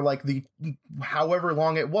 but for like the however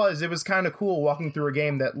long it was kind of cool walking through a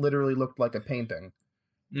game that literally looked like a painting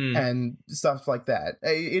and stuff like that.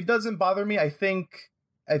 It doesn't bother me. I think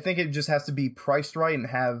it just has to be priced right and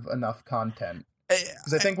have enough content.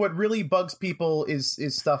 Because I think what really bugs people is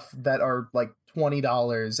stuff that are like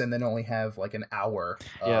 $20 and then only have like an hour.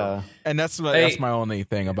 Yeah, and that's my only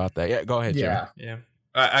thing about that. Yeah, go ahead, Jimmy. Yeah.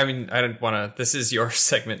 I mean, I didn't want to. This is your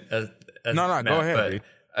segment. As no, Matt, go ahead. But Dude.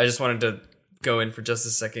 I just wanted to go in for just a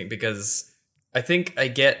second because I think I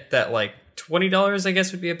get that like $20, I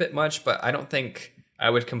guess, would be a bit much, but I don't think I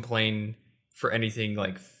would complain for anything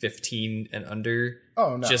like 15 and under.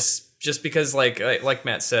 Oh no! Just because like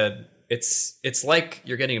Matt said, it's like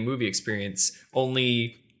you're getting a movie experience.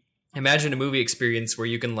 Only imagine a movie experience where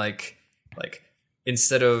you can like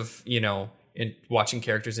instead of in watching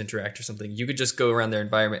characters interact or something, you could just go around their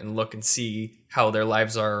environment and look and see how their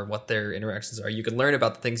lives are, what their interactions are. You can learn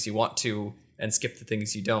about the things you want to and skip the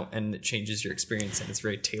things you don't, and it changes your experience, and it's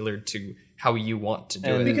very tailored to how you want to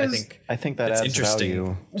do it. Because I think that adds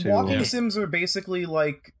value to walking sims are basically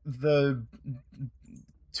like the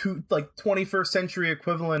 21st century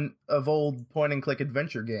equivalent of old point and click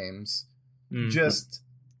adventure games. Just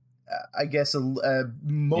I guess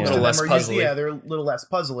most of them are usually, they're a little less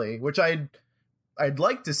puzzly, which I'd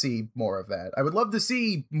like to see more of that. I would love to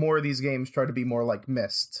see more of these games try to be more like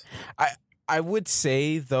Myst. I would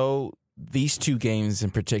say though these two games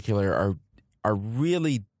in particular are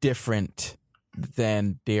really different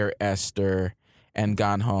than Dear Esther and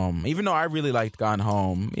Gone Home. Even though I really liked Gone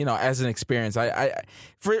Home, as an experience, I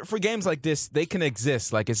for games like this, they can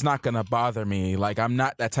exist. Like, it's not gonna bother me. Like, I'm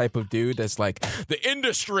not that type of dude that's like, the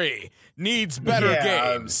industry needs better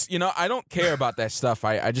games. I don't care about that stuff.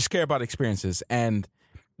 I just care about experiences. And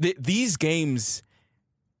these games,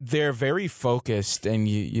 they're very focused, and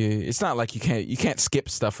you it's not like you can't skip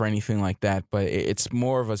stuff or anything like that. But it's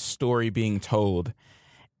more of a story being told.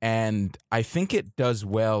 And I think it does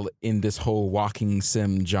well in this whole walking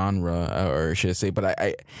sim genre, or should I say, but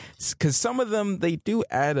because some of them, they do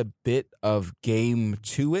add a bit of game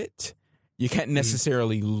to it. You can't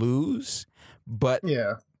necessarily lose, but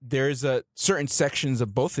there's certain sections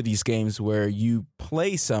of both of these games where you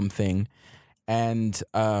play something and,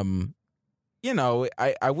 I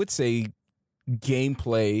would say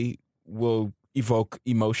gameplay will evoke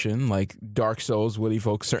emotion, like Dark Souls would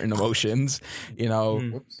evoke certain emotions,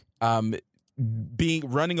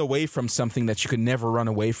 running away from something that you could never run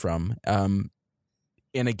away from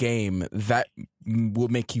in a game, that will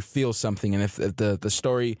make you feel something. And if the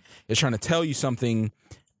story is trying to tell you something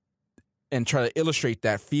and try to illustrate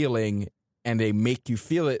that feeling, and they make you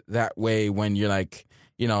feel it that way when you're like,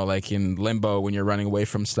 like in Limbo, when you're running away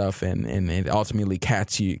from stuff and it ultimately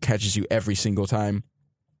catches you every single time,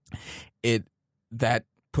 that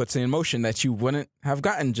puts in motion that you wouldn't have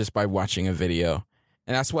gotten just by watching a video.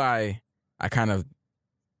 And that's why I kind of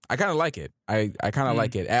like it. I kind of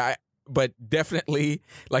like it. But definitely,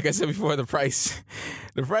 like I said before, the price,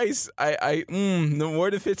 no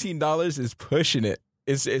more than $15 is pushing it.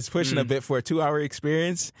 It's pushing a bit for a 2-hour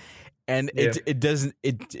experience. And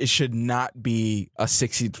it should not be a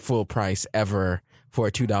 $60 full price ever for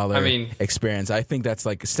a $2 experience. I think that's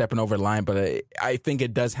like stepping over the line, but I think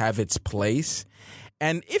it does have its place.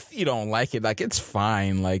 And if you don't like it, like, it's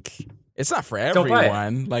fine. Like, it's not for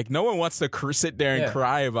everyone. Like, no one wants to sit there and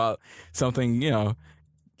cry about something,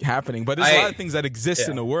 happening. But there's a lot of things that exist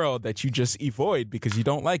in the world that you just avoid because you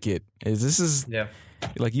don't like it.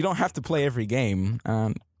 Like, you don't have to play every game.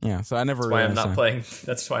 So I never. That's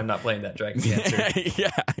why I'm not playing that Dragon Cancer. yeah.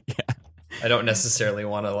 I don't necessarily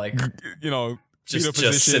want to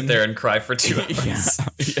just sit there and cry for 2 hours.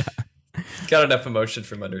 Yeah. Got enough emotion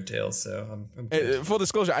from Undertale, so I'm good. Full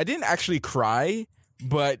disclosure, I didn't actually cry,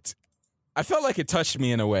 but I felt like it touched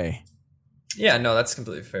me in a way. Yeah, no, that's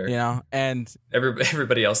completely fair. And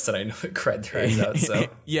everybody else that I know cried their eyes out. So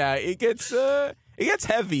it gets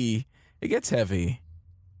heavy. It gets heavy.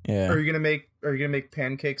 Yeah. Are you gonna make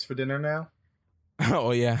pancakes for dinner now?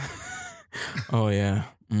 Oh yeah. Oh yeah.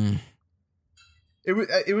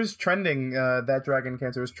 It was trending. That Dragon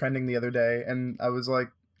Cancer was trending the other day, and I was like,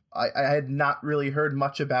 I had not really heard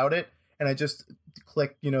much about it, and I just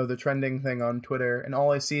clicked, the trending thing on Twitter, and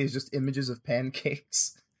all I see is just images of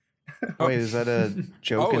pancakes. Wait, is that a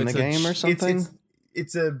joke in the game or something?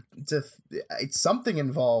 It's something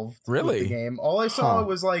involved. Really? With the game. All I saw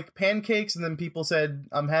was like pancakes, and then people said,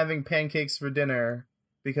 "I'm having pancakes for dinner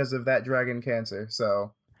because of that Dragon Cancer."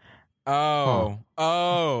 So.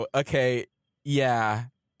 Oh, okay. Yeah.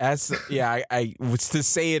 I was to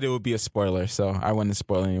say it would be a spoiler, so I wouldn't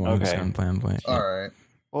spoil anyone who's going to plan to play it. All right.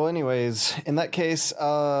 Well, anyways, in that case,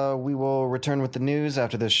 we will return with the news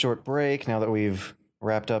after this short break. Now that we've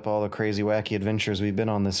wrapped up all the crazy, wacky adventures we've been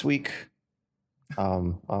on this week,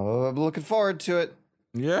 I'm looking forward to it.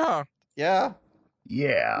 Yeah.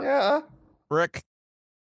 Rick,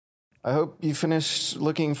 I hope you finished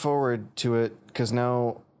looking forward to it, because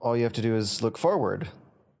now all you have to do is look forward.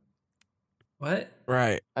 What?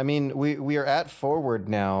 Right. I mean, we are at forward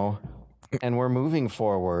now, and we're moving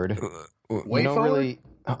forward. Way forward? Really,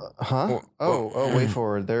 Way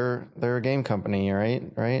Forward. They're a game company,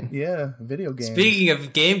 right? Yeah, video game. Speaking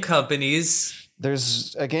of game companies,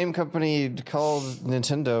 there's a game company called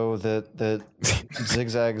Nintendo that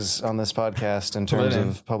zigzags on this podcast in terms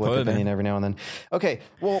of public opinion every now and then. Okay,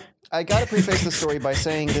 well, I got to preface the story by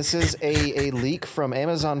saying this is a leak from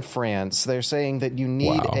Amazon France. They're saying that you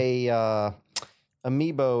need a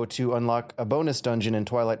amiibo to unlock a bonus dungeon in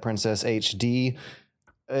Twilight Princess HD.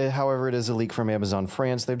 However, it is a leak from Amazon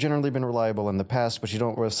France. They've generally been reliable in the past, but you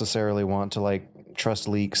don't necessarily want to trust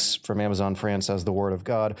leaks from Amazon France as the word of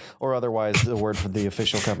God, or otherwise the word for the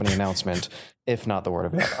official company announcement, if not the word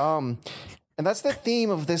of God. And that's the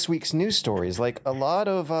theme of this week's news stories. Like, a lot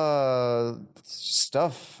of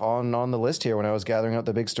stuff on the list here when I was gathering up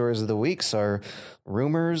the big stories of the weeks are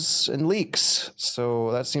rumors and leaks.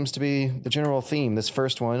 So that seems to be the general theme. This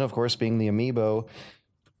first one, of course, being the amiibo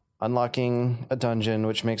unlocking a dungeon,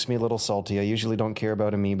 which makes me a little salty. I usually don't care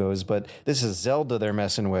about amiibos, but this is Zelda they're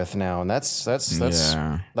messing with now, and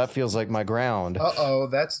that feels like my ground.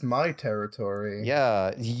 That's my territory.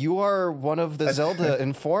 Yeah, you are one of the Zelda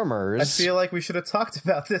informers. I feel like we should have talked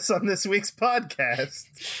about this on this week's podcast.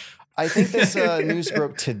 I think this news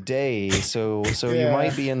broke today, so you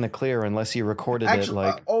might be in the clear unless you recorded it 2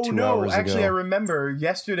 hours ago. Actually, I remember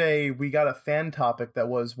yesterday we got a fan topic that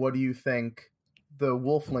was, what do you think the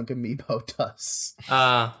Wolf Link amiibo does?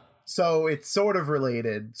 So it's sort of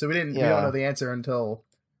related. So we don't know the answer until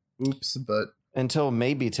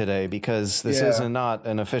maybe today, because this is not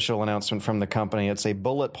an official announcement from the company. It's a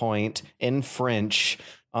bullet point in French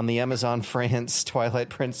on the Amazon France Twilight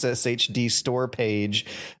Princess HD store page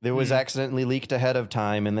that was accidentally leaked ahead of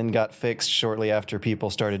time and then got fixed shortly after people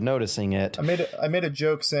started noticing it. I made a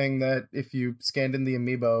joke saying that if you scanned in the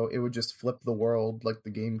amiibo, it would just flip the world like the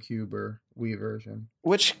GameCube or Wii version.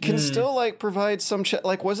 Which can still provide some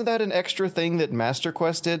wasn't that an extra thing that Master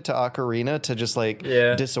Quest did to Ocarina to just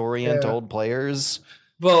disorient old players?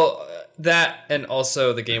 Well, that, and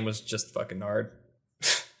also the game was just fucking hard.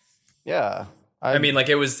 Yeah. I mean,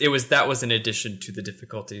 that was an addition to the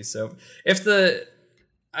difficulty. So if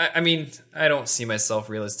I don't see myself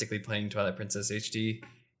realistically playing Twilight Princess HD,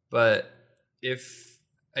 but if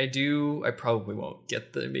I do, I probably won't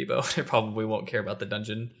get the amiibo. I probably won't care about the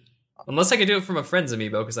dungeon. Unless I can do it from a friend's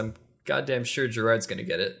amiibo, because I'm goddamn sure Gerard's going to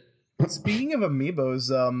get it. Speaking of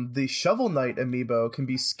amiibos, the Shovel Knight amiibo can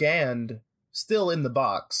be scanned still in the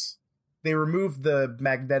box. They removed the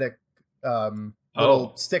magnetic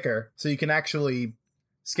little sticker, so you can actually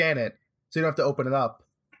scan it, so you don't have to open it up.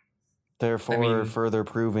 Therefore, further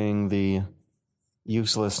proving the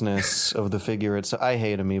uselessness of the figure itself. I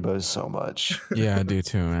hate amiibos so much. Yeah, I do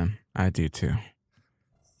too, man. I do too.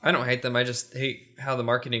 I don't hate them. I just hate how the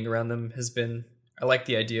marketing around them has been. I like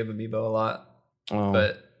the idea of amiibo a lot,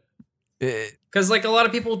 but because like a lot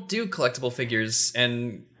of people do collectible figures,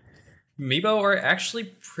 and amiibo are actually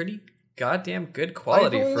pretty goddamn good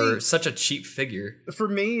quality for such a cheap figure. For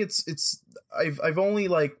me, I've only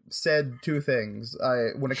like said two things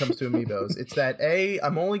when it comes to amiibos. It's that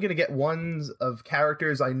I'm only going to get ones of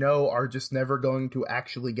characters I know are just never going to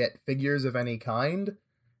actually get figures of any kind.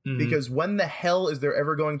 Mm-hmm. Because when the hell is there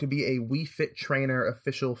ever going to be a Wii Fit Trainer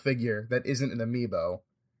official figure that isn't an amiibo?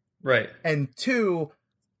 Right. And two,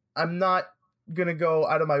 I'm not going to go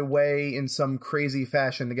out of my way in some crazy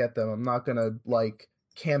fashion to get them. I'm not going to like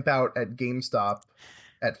camp out at GameStop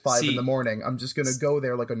at 5 in the morning. I'm just going to go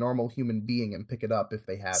there like a normal human being and pick it up if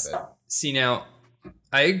they have it. See, now,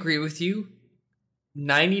 I agree with you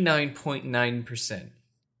 99.9%.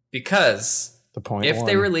 Because if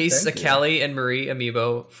they release a Callie and Marie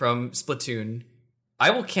amiibo from Splatoon, I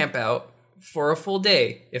will camp out for a full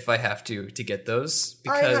day if I have to get those.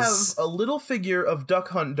 Because I have a little figure of Duck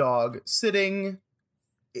Hunt Dog sitting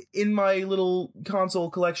in my little console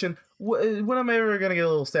collection. When am I ever going to get a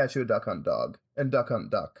little statue of Duck Hunt Dog and Duck Hunt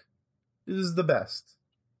Duck? This is the best.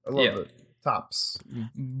 I love it. Tops.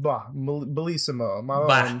 Bah. Bellissimo.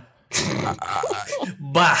 My own.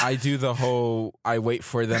 I do the whole, I wait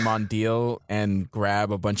for them on deal and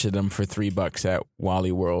grab a bunch of them for $3 at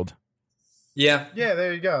Wally World. Yeah,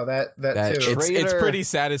 there you go. That too. It's pretty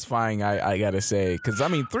satisfying, I gotta say, because I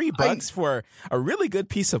mean, $3 for a really good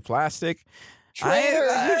piece of plastic. Traitor,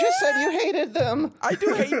 you just said you hated them. I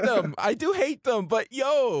do hate them. But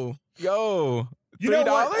yo, you know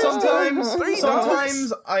what?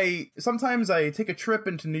 Sometimes I take a trip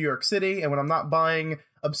into New York City, and when I'm not buying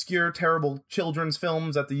obscure, terrible children's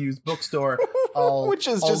films at the used bookstore, which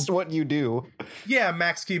is just what you do. Yeah,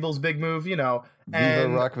 Max Keeble's big move, you know. Viva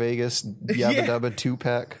Rock Vegas, Yabba Dabba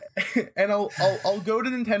 2-pack. And I'll go to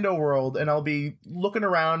Nintendo World, and I'll be looking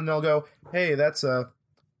around, and I'll go, hey, that's a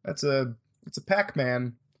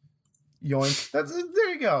Pac-Man. Yoink. There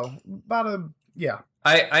you go.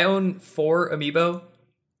 I own 4 amiibo.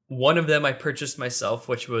 One of them I purchased myself,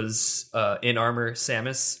 which was In Armor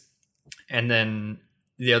Samus. And then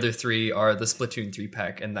the other 3 are the Splatoon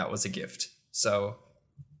 3-pack, and that was a gift. So,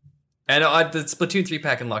 and the Splatoon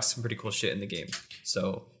 3-pack unlocks some pretty cool shit in the game.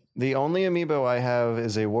 So the only amiibo I have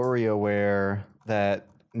is a WarioWare that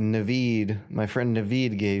Naveed, my friend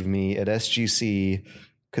Naveed, gave me at SGC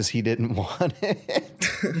because he didn't want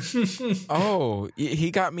it. Oh,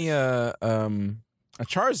 he got me a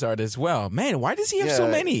Charizard as well. Man, why does he have so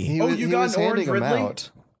many? You got an Orange Ridley?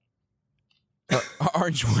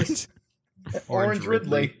 Orange what? Orange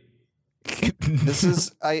Ridley. This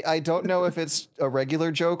is I don't know if it's a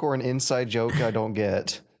regular joke or an inside joke I don't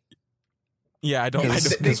get. Yeah, I don't.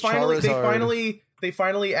 They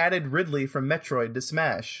finally added Ridley from Metroid to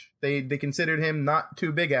Smash. They considered him not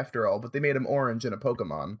too big after all, but they made him orange in a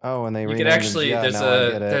Pokemon. Oh, and they could actually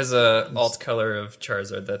there's a alt color of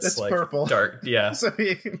Charizard that's like purple. Dark. Yeah. So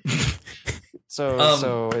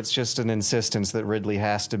it's just an insistence that Ridley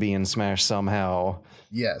has to be in Smash somehow.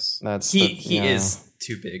 Yes. He is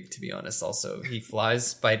too big, to be honest. Also, he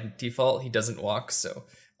flies by default. He doesn't walk. So,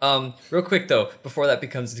 real quick though, before that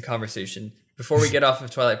becomes the conversation, before we get off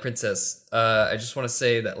of Twilight Princess, I just want to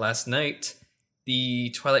say that last night the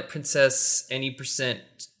Twilight Princess any percent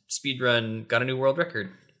speedrun got a new world record.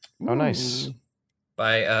 Oh, nice!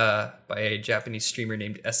 By a Japanese streamer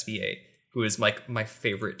named SVA, who is my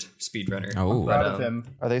favorite speedrunner. Oh, proud of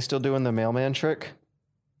him. Are they still doing the mailman trick?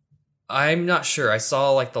 I'm not sure. I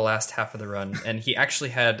saw like the last half of the run, and he actually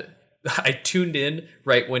had. I tuned in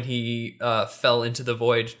right when he fell into the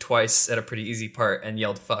void twice at a pretty easy part and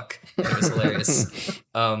yelled "fuck." It was hilarious.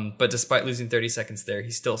 But despite losing 30 seconds there,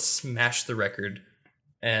 he still smashed the record,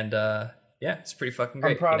 and it's pretty fucking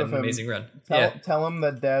great. I'm proud of him. Amazing run. Tell him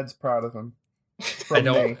that Dad's proud of him. I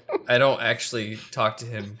don't actually talk to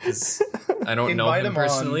him because I don't know him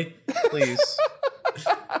personally. Please.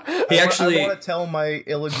 I want to tell my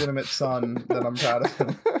illegitimate son that I'm proud of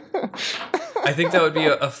him. I think that would be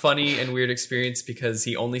a funny and weird experience because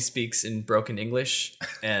he only speaks in broken English,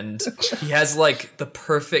 and he has like the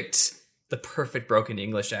perfect broken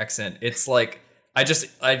English accent. It's like I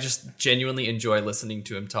just genuinely enjoy listening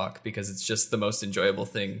to him talk because it's just the most enjoyable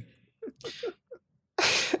thing.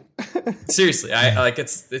 Seriously, I like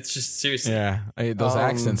it's just seriously. Yeah, those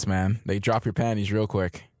accents, man, they drop your panties real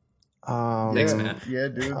quick. Thanks, man. Yeah,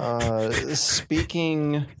 dude.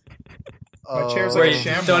 Speaking. My chair's like a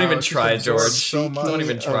shamrock. Don't even try, George. So much. Don't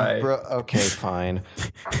even try. Okay, fine.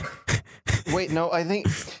 Wait, no, I think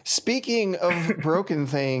speaking of broken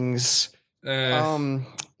things,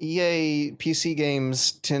 EA PC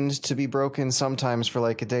games tend to be broken sometimes for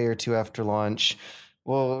like a day or two after launch.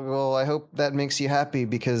 Well, I hope that makes you happy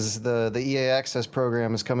because the EA Access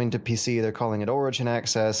program is coming to PC. They're calling it Origin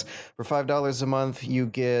Access. For $5 a month, you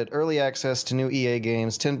get early access to new EA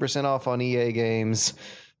games, 10% off on EA games,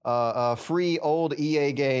 free old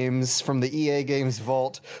EA games from the EA Games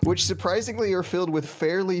Vault, which surprisingly are filled with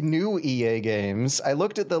fairly new EA games. I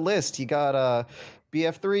looked at the list. You got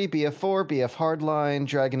BF3, BF4, BF Hardline,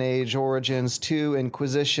 Dragon Age Origins 2,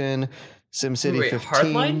 Inquisition, SimCity 15.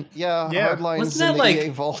 Hardline? Yeah. Hardline's in the EA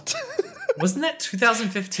Vault. Wasn't that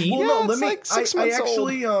 2015? Well, Yeah, no, it's like 6 months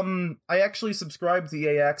old. I actually subscribed to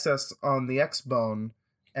EA Access on the Xbone,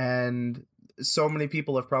 and so many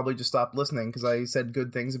people have probably just stopped listening because I said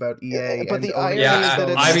good things about EA. But the irony is that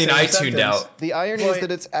it's I tuned out. The irony is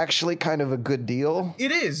that it's actually kind of a good deal.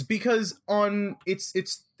 It is because on it's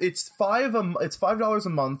 $5 a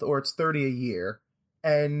month or it's $30 a year,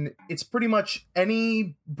 and it's pretty much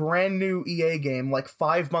any brand new EA game like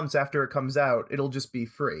 5 months after it comes out, it'll just be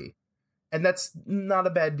free. And that's not a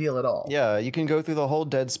bad deal at all. Yeah, you can go through the whole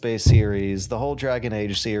Dead Space series, the whole Dragon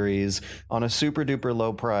Age series on a super duper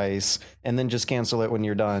low price, and then just cancel it when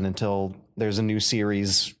you're done until there's a new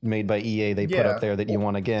series made by EA they put up there that you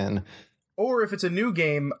want again. Or if it's a new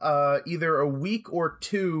game, either a week or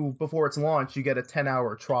two before its launch, you get a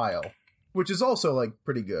 10-hour trial, which is also like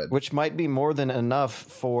pretty good. Which might be more than enough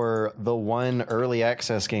for the one early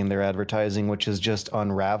access game they're advertising, which is just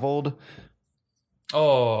Unraveled.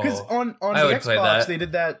 Oh, because on the Xbox they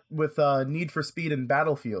did that with Need for Speed and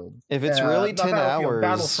Battlefield. If it's really 10 hours,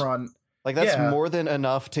 Battlefront, like that's more than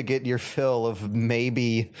enough to get your fill of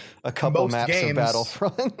maybe a couple maps of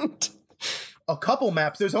Battlefront. A couple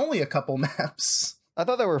maps? There's only a couple maps. I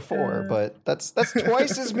thought there were 4, but that's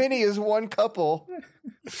twice as many as one couple.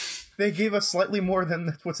 They gave us slightly more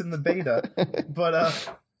than what's in the beta, but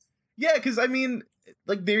yeah, because I mean.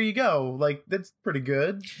 Like, there you go. Like, that's pretty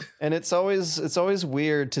good. And it's always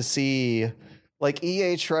weird to see, like,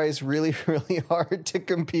 EA tries really, really hard to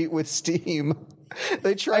compete with Steam.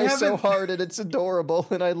 They try so hard, and it's adorable,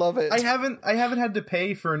 and I love it. I haven't had to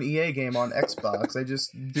pay for an EA game on Xbox. I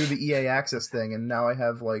just do the EA Access thing, and now I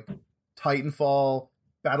have, like, Titanfall,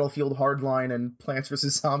 Battlefield Hardline, and Plants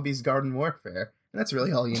vs. Zombies Garden Warfare. And that's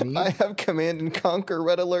really all you need. I have Command & Conquer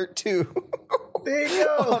Red Alert 2. There you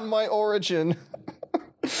go. On my Origin.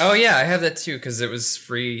 Oh yeah, I have that too because it was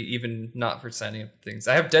free, even not for signing up things.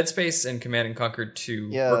 I have Dead Space and Command & Conquer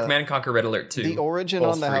 2, or Command & Conquer Red Alert 2. The Origin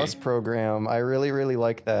on the free. House program, I really, really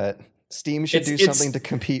like that. Steam should do something to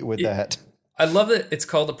compete with that. I love that it's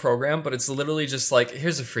called a program, but it's literally just like,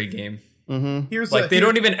 here's a free game. Mm-hmm. They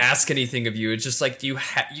don't even ask anything of you. It's just like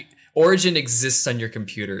Origin exists on your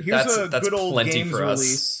computer. That's good old plenty games for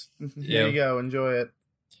us. Release. Here you go, enjoy it.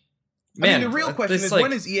 Man, I mean, the real question is,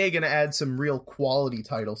 when is EA going to add some real quality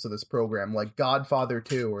titles to this program, like Godfather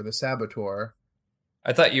 2 or The Saboteur?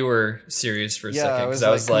 I thought you were serious for a second, because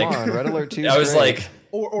I was like, come on, Red Alert 2 I was great. Like...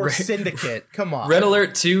 Or Syndicate, come on. Red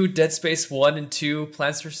Alert 2, Dead Space 1 and 2,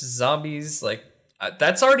 Plants vs. Zombies, like,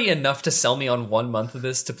 that's already enough to sell me on 1 month of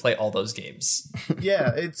this to play all those games.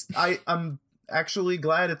 Yeah, I'm actually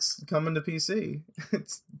glad it's coming to PC.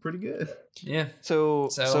 It's pretty good. Yeah. So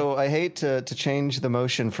I hate to change the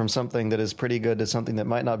motion from something that is pretty good to something that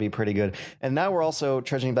might not be pretty good. And now we're also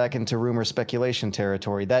trudging back into rumor speculation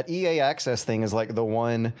territory. That EA Access thing is like the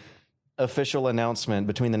one official announcement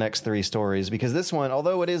between the next 3 stories, because this one,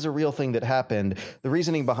 although it is a real thing that happened, the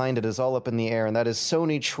reasoning behind it is all up in the air, and that is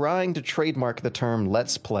Sony trying to trademark the term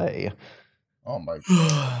Let's Play. Oh my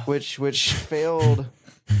God. Which failed...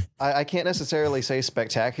 I can't necessarily say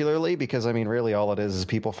spectacularly, because I mean, really all it is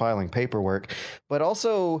people filing paperwork, but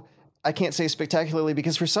also I can't say spectacularly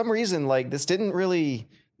because for some reason, like, this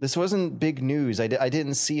wasn't big news. I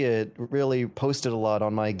didn't see it really posted a lot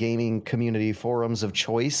on my gaming community forums of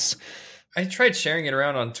choice. I tried sharing it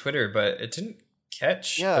around on Twitter, but it didn't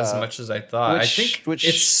catch as much as I thought. I think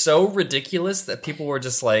it's so ridiculous that people were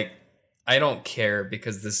just like, I don't care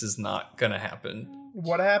because this is not gonna happen.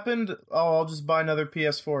 What happened? Oh, I'll just buy another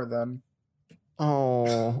PS4 then.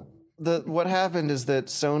 Oh, what happened is that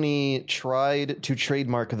Sony tried to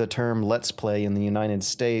trademark the term Let's Play in the United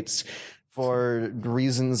States for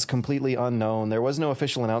reasons completely unknown. There was no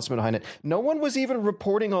official announcement behind it. No one was even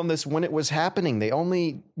reporting on this when it was happening.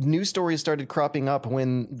 News stories started cropping up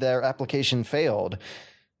when their application failed.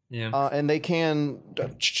 Yeah. And they can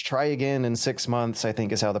try again in 6 months, I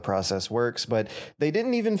think is how the process works. But they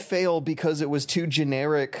didn't even fail because it was too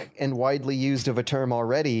generic and widely used of a term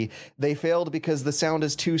already. They failed because the sound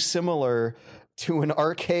is too similar to an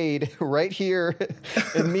arcade right here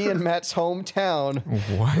in me and Matt's hometown.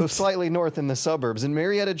 What? Slightly north in the suburbs. In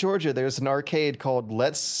Marietta, Georgia, there's an arcade called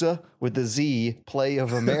Let's, with the Z, Play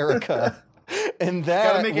of America. And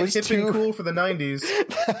that gotta make it was hip and cool for the 90s.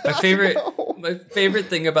 My favorite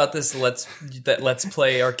thing about this Let's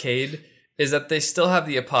Play arcade is that they still have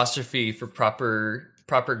the apostrophe for proper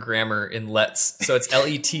grammar in Let's. So it's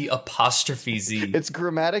LET''Z. It's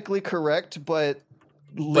grammatically correct, but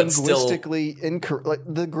linguistically incorrect. Like,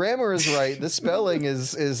 the grammar is right, the spelling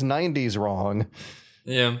is 90s wrong.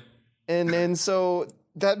 Yeah. And so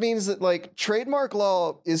that means that, like, trademark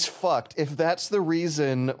law is fucked if that's the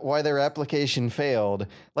reason why their application failed.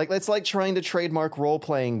 Like, it's like trying to trademark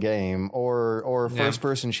role-playing game or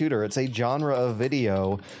first-person shooter. It's a genre of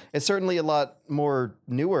video. It's certainly a lot more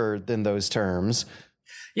newer than those terms.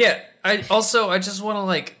 Yeah, I just want to,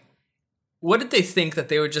 like, what did they think that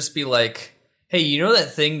they would just be like, hey, you know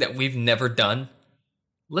that thing that we've never done?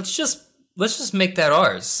 Let's just make that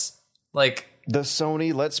ours. Like, the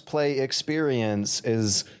Sony Let's Play experience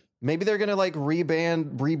is maybe they're gonna like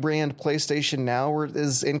rebrand PlayStation Now, or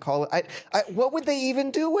is in Call. What would they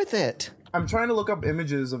even do with it? I'm trying to look up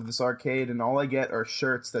images of this arcade, and all I get are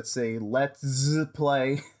shirts that say "Let's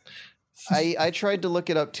Play." I tried to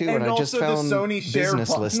look it up too, and I just found the Sony share business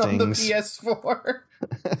button listings on the PS4.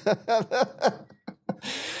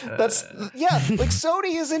 Like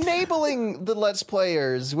Sony is enabling the Let's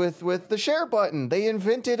Players with the share button. They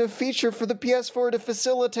invented a feature for the PS4 to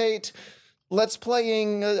facilitate Let's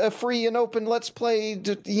Playing, a free and open Let's Playing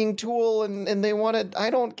tool, and they wanted. I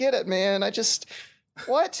don't get it, man.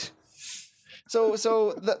 What? So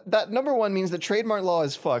that number one means that trademark law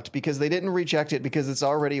is fucked because they didn't reject it because it's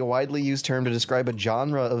already a widely used term to describe a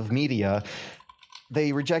genre of media.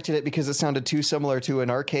 They rejected it because it sounded too similar to an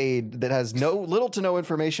arcade that has little to no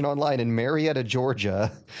information online in Marietta,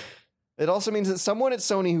 Georgia. It also means that someone at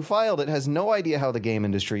Sony who filed it has no idea how the game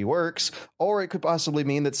industry works, or it could possibly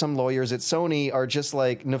mean that some lawyers at Sony are just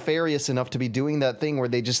like nefarious enough to be doing that thing where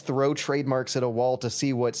they just throw trademarks at a wall to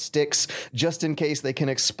see what sticks, just in case they can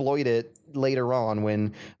exploit it later on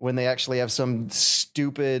when they actually have some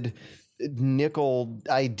stupid nickel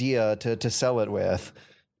idea to sell it with.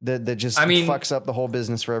 That just fucks up the whole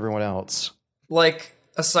business for everyone else. Like,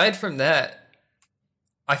 aside from that,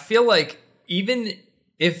 I feel like even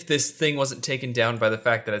if this thing wasn't taken down by the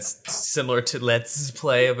fact that it's similar to Let's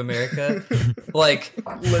Play of America, like,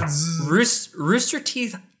 Rooster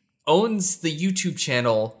Teeth owns the YouTube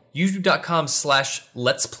channel,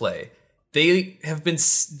 youtube.com/Let's Play. They have been,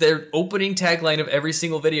 their opening tagline of every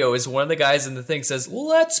single video is one of the guys in the thing says,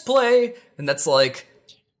 "Let's Play," and that's like,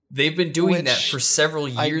 they've been doing that for several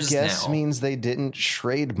years now. I guess means they didn't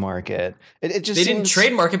trademark it. It just didn't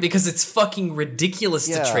trademark it because it's fucking ridiculous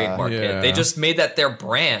to trademark it. They just made that their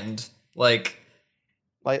brand. Like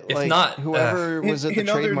if not, whoever was at the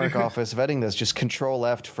trademark office vetting this just Control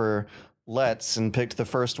F for Let's and picked the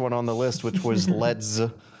first one on the list, which was Let's.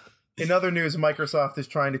 In other news, Microsoft is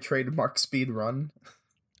trying to trademark speedrun.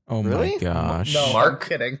 Oh my gosh! No, I'm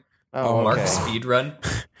kidding. Mark Speedrun.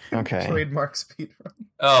 Okay. Trademark speedrun.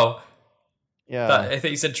 Oh. Yeah. I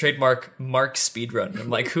think you said trademark Mark Speedrun. I'm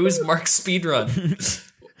like, who's Mark Speedrun?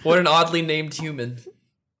 What an oddly named human.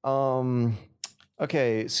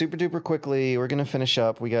 Okay, super duper quickly, we're going to finish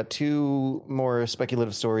up. We got two more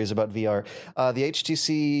speculative stories about VR. The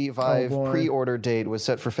HTC Vive pre-order date was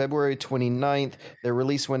set for February 29th. Their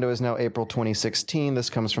release window is now April 2016. This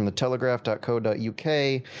comes from the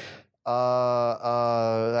telegraph.co.uk.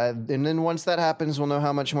 And then once that happens, we'll know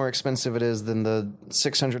how much more expensive it is than the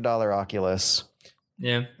 $600 Oculus.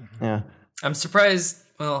 Yeah. Yeah. I'm surprised.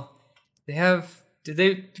 Well, did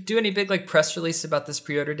they do any big like press release about this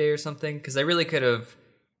pre-order day or something? Because they really could have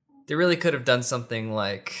done something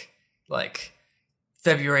like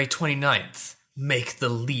February 29th, make the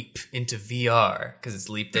leap into VR, because it's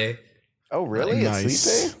leap day. Oh, really? Nice.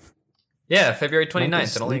 It's leap day? Yeah, February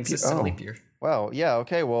 29th. It only exists in a leap year. Wow. Yeah.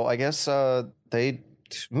 Okay. Well, I guess they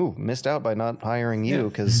missed out by not hiring you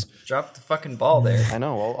because dropped the fucking ball there. I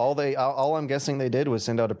know. All I'm guessing they did was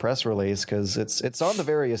send out a press release because it's on the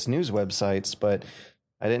various news websites, but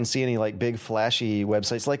I didn't see any like big flashy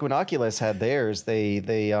websites like when Oculus had theirs. They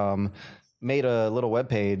made a little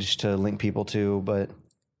webpage to link people to, but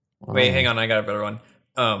wait, hang on, I got a better one.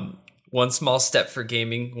 one small step for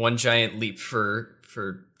gaming, one giant leap for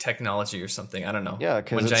technology or something. I don't know. Yeah,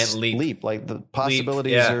 because one it's giant leap. Like the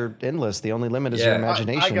possibilities are endless. The only limit is your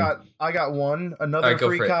imagination. I got another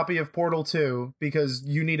free copy of Portal 2 because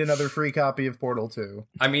you need another free copy of Portal 2.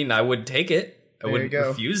 I mean, I would take it. I wouldn't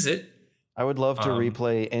refuse it. I would love to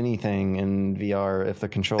replay anything in VR if the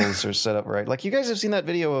controls are set up right. Like, you guys have seen that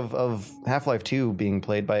video of Half-Life 2 being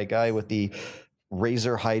played by a guy with the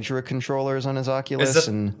Razer Hydra controllers on his Oculus.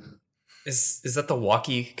 Is that the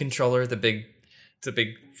walkie controller, the big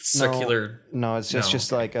circular? No, it's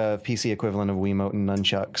just like a PC equivalent of Wiimote and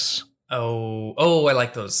nunchucks. Oh, I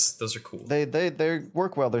like those. Those are cool. They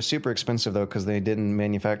work well. They're super expensive though because they didn't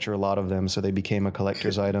manufacture a lot of them, so they became a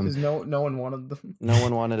collector's item. Because no one wanted them. No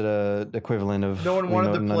one wanted a equivalent of. No one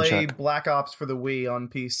wanted Wiimote to play nunchuck. Black Ops for the Wii on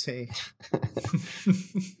PC.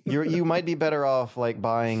 You might be better off like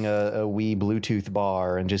buying a Wii Bluetooth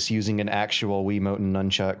bar and just using an actual Wiimote and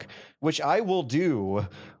nunchuck, which I will do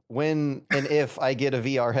when and if I get a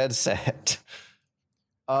VR headset.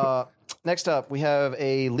 Next up, we have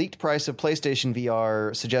a leaked price of PlayStation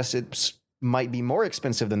VR suggested might be more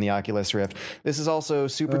expensive than the Oculus Rift. This is also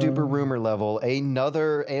super duper rumor level.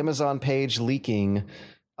 Another Amazon page leaking.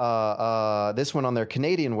 This one on their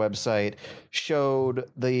Canadian website showed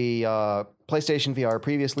the PlayStation VR,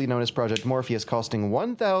 previously known as Project Morpheus, costing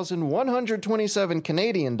 1,127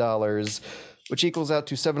 Canadian dollars, which equals out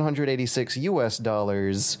to 786 US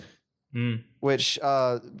dollars. Which,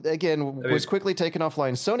 again, was quickly taken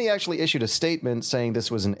offline. Sony actually issued a statement saying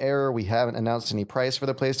this was an error. We haven't announced any price for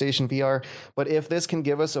the PlayStation VR. But if this can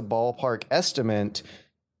give us a ballpark estimate,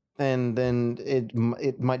 then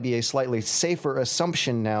it might be a slightly safer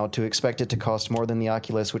assumption now to expect it to cost more than the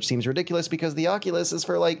Oculus, which seems ridiculous because the Oculus is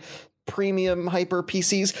for like premium hyper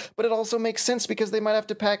PCs, but it also makes sense because they might have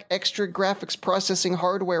to pack extra graphics processing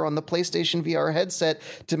hardware on the PlayStation VR headset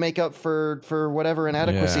to make up for whatever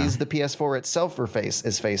inadequacies the PS4 itself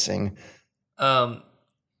is facing. I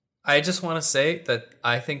just want to say that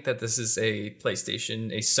I think that this is a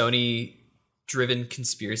Sony-driven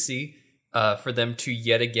conspiracy for them to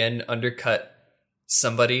yet again undercut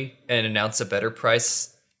somebody and announce a better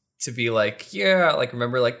price to be like,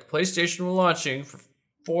 remember, like, the PlayStation were launching for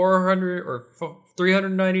 $400 or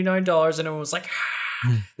 $399, and everyone was like,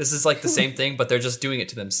 this is like the same thing, but they're just doing it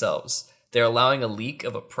to themselves. They're allowing a leak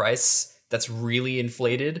of a price that's really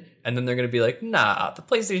inflated, and then they're going to be like, nah, the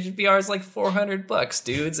PlayStation VR is like $400,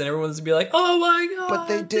 dudes, and everyone's going to be like, oh my god. But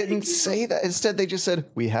they didn't say that. Instead, they just said,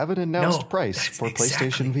 we have an announced price for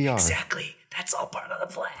PlayStation VR. Exactly. That's all part of the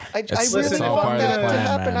plan. I really want that to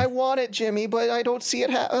happen. I want it, Jimmy, but I don't see it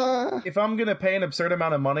happen. If I'm gonna pay an absurd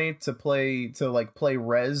amount of money to play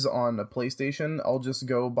Rez on a PlayStation, I'll just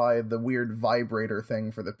go buy the weird vibrator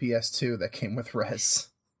thing for the PS2 that came with Rez.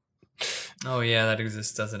 Oh yeah, that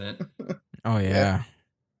exists, doesn't it? Oh yeah.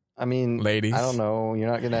 I mean, ladies, I don't know.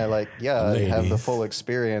 You're not gonna have the full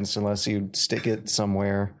experience unless you stick it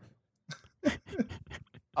somewhere.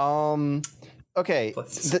 Okay,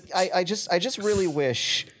 I just really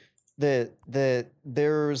wish that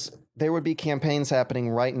there would be campaigns happening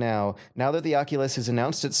right now that the Oculus has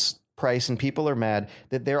announced its price and people are mad,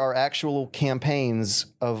 that there are actual campaigns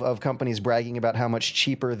of companies bragging about how much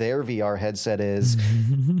cheaper their VR headset is.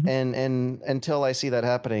 and until I see that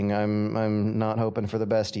happening, I'm not hoping for the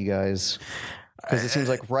best, you guys. Because it seems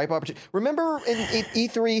like ripe opportunity. Remember in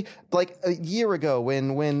E3, like a year ago,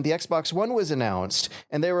 when the Xbox One was announced,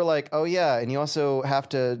 and they were like, "Oh yeah, and you also have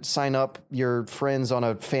to sign up your friends on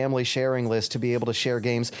a family sharing list to be able to share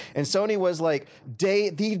games." And Sony was like, the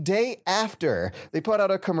day after, they put out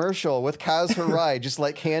a commercial with Kaz Hirai just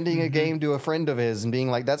like handing a game to a friend of his and being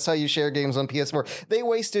like, "That's how you share games on PS4." They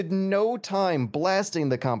wasted no time blasting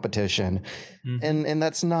the competition, and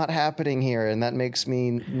that's not happening here, and that makes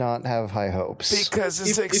me not have high hopes. Because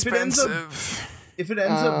it's expensive. If it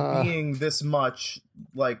ends up being this much,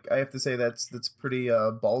 like, I have to say that's pretty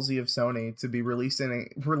ballsy of Sony to be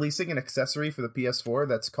releasing an accessory for the PS4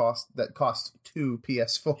 that costs 2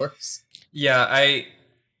 PS4s. Yeah, I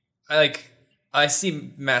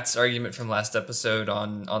see Matt's argument from last episode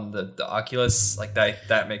on the Oculus. Like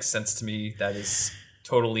that makes sense to me. That is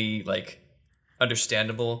totally like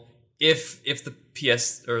understandable. If the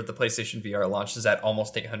PS or the PlayStation VR launches at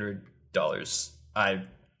almost $800, I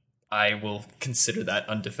will consider that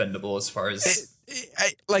undefendable as far as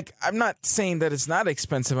I'm not saying that it's not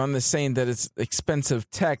expensive. I'm just saying that it's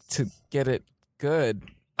expensive tech to get it good.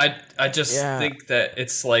 I just think that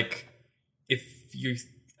it's like if you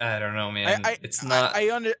I don't know, man. It's not.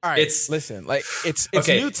 All right. Listen, like it's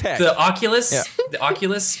okay, new tech. The Oculus,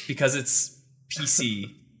 because it's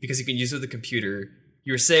PC, because you can use it with a computer.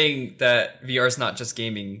 You're saying that VR is not just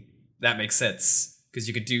gaming. that makes sense because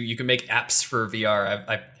you can make apps for VR.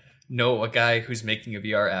 I know a guy who's making a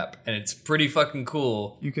VR app, and it's pretty fucking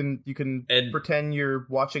cool. You can pretend you're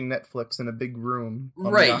watching Netflix in a big room.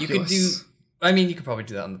 Right, you could do. I mean, you could probably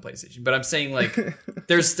do that on the PlayStation, but I'm saying like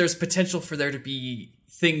there's potential for there to be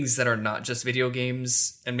things that are not just video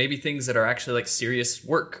games, and maybe things that are actually like serious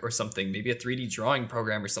work or something. Maybe a 3D drawing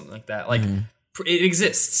program or something like that. Like it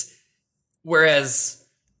exists. Whereas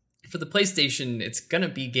for the PlayStation, it's gonna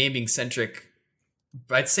be gaming centric.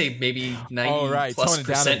 I'd say maybe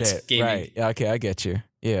 90+% gaming. Right. Yeah, okay, I get you.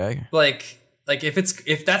 Yeah. Like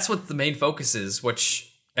if that's what the main focus is,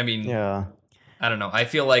 which I mean, yeah. I don't know. I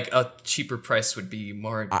feel like a cheaper price would be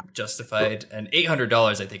more justified, and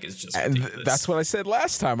 $800 I think is just ridiculous. That's what I said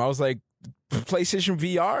last time. I was like, PlayStation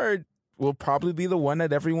VR will probably be the one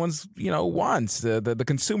that everyone's wants, the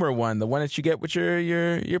consumer one, the one that you get with your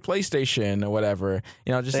PlayStation or whatever.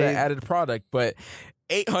 Just an added product, but.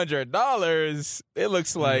 $800. It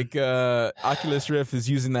looks like Oculus Rift is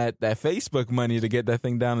using that Facebook money to get that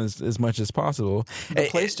thing down as much as possible. The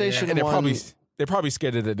PlayStation and One. They're probably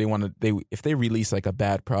scared that if they release like a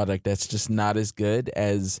bad product that's just not as good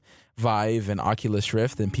as Vive and Oculus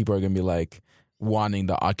Rift, then people are gonna be like wanting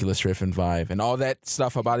the Oculus Rift and Vive and all that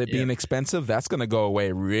stuff about it being expensive. That's gonna go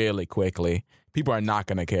away really quickly. People are not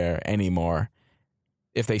gonna care anymore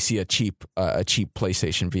if they see a cheap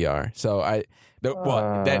PlayStation VR. So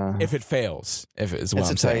that if it fails, if it's what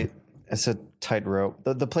I'm saying. It's a tightrope.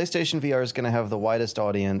 The PlayStation VR is going to have the widest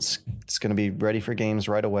audience. It's going to be ready for games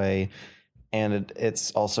right away. And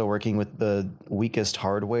it's also working with the weakest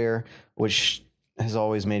hardware, which has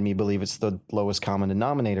always made me believe it's the lowest common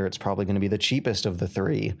denominator. It's probably going to be the cheapest of the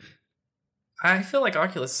three. I feel like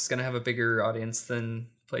Oculus is going to have a bigger audience than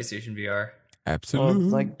PlayStation VR. Absolutely.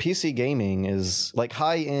 Well, like PC gaming is like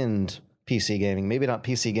high-end PC gaming. Maybe not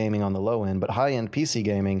PC gaming on the low end, but high-end PC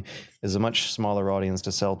gaming is a much smaller audience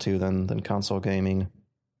to sell to than console gaming.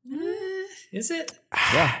 Is it?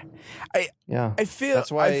 Yeah. I feel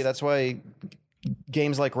that's why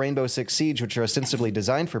games like Rainbow Six Siege, which are ostensibly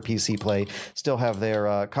designed for PC play, still have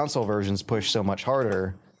their console versions pushed so much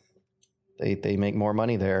harder. They make more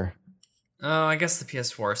money there. Oh, I guess the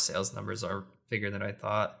PS4 sales numbers are bigger than I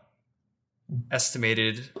thought.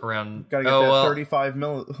 Estimated around gotta get that 35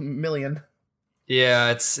 million.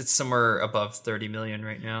 Yeah, it's somewhere above 30 million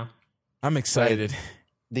right now. I'm excited.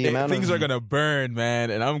 The amount things are gonna burn, man,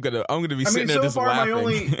 and I'm gonna be sitting there so just far,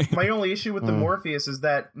 laughing. my only issue with the Morpheus is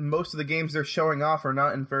that most of the games they're showing off are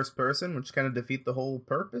not in first person, which kind of defeat the whole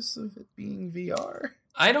purpose of it being VR.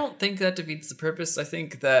 I don't think that defeats the purpose. I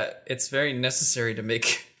think that it's very necessary to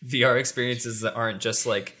make VR experiences that aren't just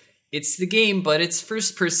like it's the game, but it's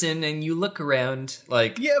first person and you look around.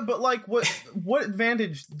 Like yeah, but like what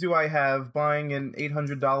advantage do I have buying an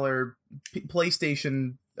 $800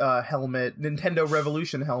 PlayStation helmet, Nintendo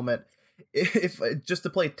Revolution helmet, if just to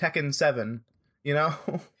play Tekken 7,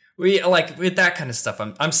 We like with that kind of stuff.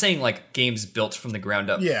 I'm saying like games built from the ground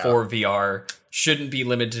up for VR shouldn't be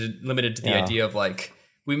limited to the idea of like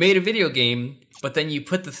we made a video game, but then you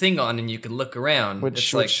put the thing on and you can look around,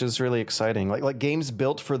 which is really exciting. Like games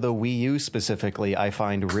built for the Wii U specifically, I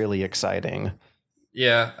find really exciting.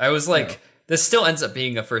 Yeah, I was like. This still ends up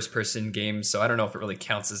being a first-person game, so I don't know if it really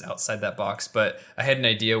counts as outside that box, but I had an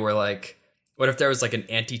idea where, like, what if there was, like, an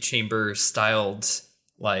antechamber styled,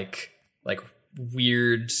 like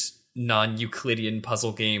weird, non-Euclidean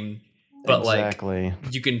puzzle game, but, like,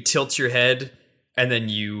 you can tilt your head, and then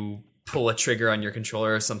you pull a trigger on your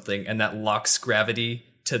controller or something, and that locks gravity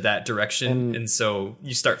to that direction, and so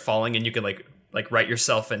you start falling, and you can, like right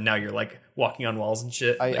yourself, and now you're, like, walking on walls and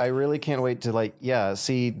shit. I really can't wait to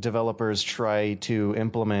see developers try to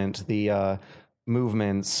implement the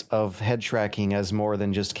movements of head tracking as more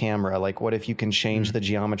than just camera. Like, what if you can change the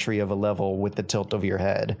geometry of a level with the tilt of your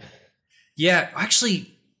head? Yeah,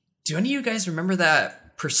 actually, do any of you guys remember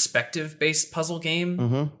that perspective-based puzzle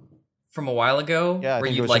game from a while ago? Yeah, I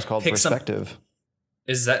think it was just called Perspective.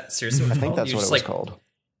 Is that seriously what I think that's what it was called.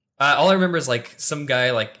 All I remember is like some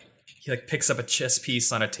guy he picks up a chess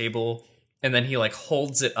piece on a table and then he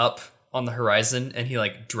holds it up on the horizon and he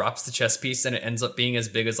drops the chess piece and it ends up being as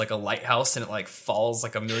big as a lighthouse and it falls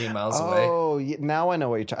a million miles away. Oh, now I know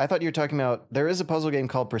what you're talking. I thought you were talking about. There is a puzzle game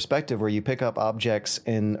called Perspective where you pick up objects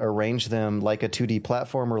and arrange them like a 2D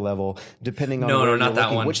platformer level, depending on where you're not that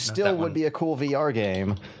looking, one. which still would be a cool VR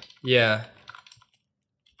game. Yeah.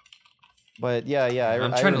 But I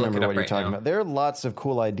remember what you're talking about. There are lots of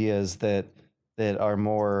cool ideas that are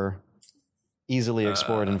more easily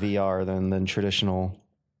explored in VR than traditional.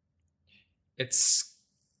 It's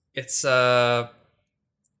I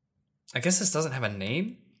guess this doesn't have a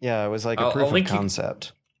name. Yeah, it was like a proof of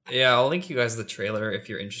concept. Yeah, I'll link you guys the trailer if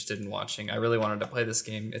you're interested in watching. I really wanted to play this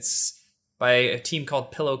game. It's by a team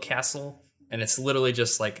called Pillow Castle, and it's literally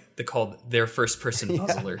just like called their first person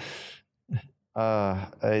puzzler.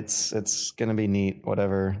 It's gonna be neat,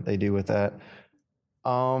 whatever they do with that.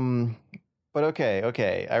 But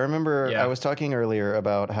okay. I remember I was talking earlier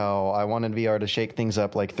about how I wanted VR to shake things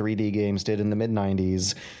up like 3D games did in the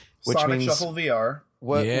mid-90s. Which Sonic means Shuffle VR.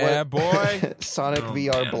 What boy. Sonic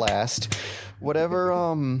VR man. Blast.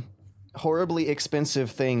 Whatever horribly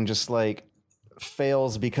expensive thing just like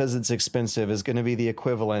fails because it's expensive is going to be the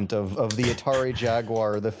equivalent of the Atari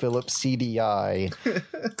Jaguar, the Philips CDI.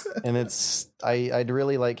 And I'd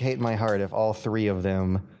really like hate my heart if all three of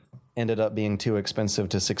them ended up being too expensive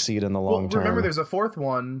to succeed in the long term. Remember, there's a fourth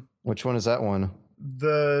one. Which one is that one?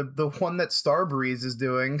 The one that Starbreeze is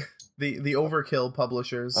doing. The Overkill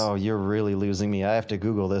publishers. Oh, you're really losing me. I have to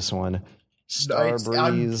Google this one.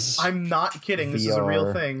 Starbreeze. I'm not kidding. VR. This is a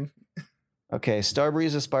real thing. Okay,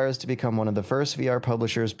 Starbreeze aspires to become one of the first VR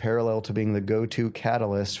publishers parallel to being the go-to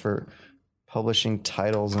catalyst for publishing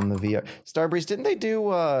titles in the VR. Starbreeze, didn't they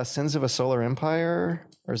do Sins of a Solar Empire?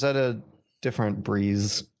 Or is that a different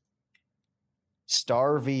breeze?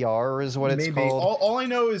 Star VR is what it's called. All I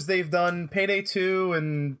know is they've done Payday 2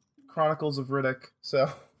 and Chronicles of Riddick,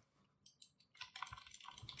 so...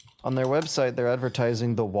 On their website, they're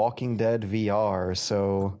advertising The Walking Dead VR,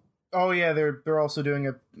 so... Oh yeah, they're also doing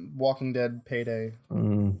a Walking Dead Payday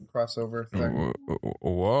crossover thing.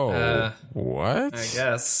 Whoa. What? I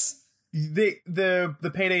guess. The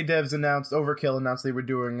Payday devs Overkill announced they were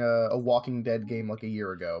doing a Walking Dead game like a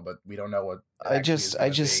year ago, but we don't know what I just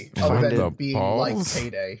find it being like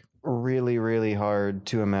Payday. Really, really hard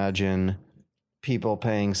to imagine people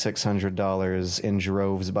paying $600 in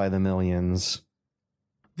droves by the millions.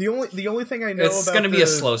 The only thing I know it's going to be a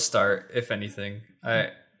slow start, if anything.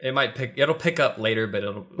 It'll pick up later, but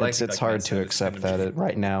it's hard to accept that it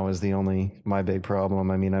right now is my big problem.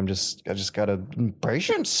 I mean, I just gotta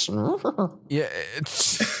patience.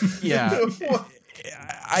 Yeah,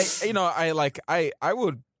 I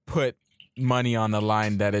would put money on the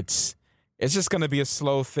line that it's just going to be a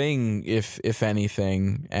slow thing, if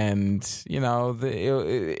anything, and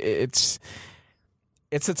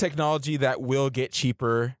it's a technology that will get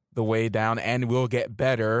cheaper the way down and will get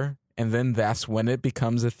better. And then that's when it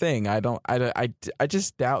becomes a thing. I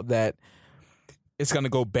just doubt that it's going to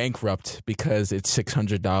go bankrupt because it's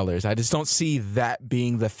 $600. I just don't see that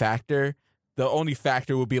being the factor. The only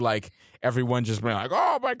factor would be like everyone just being like,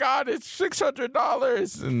 oh my God, it's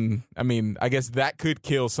 $600. And I mean, I guess that could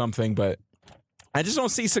kill something, but I just don't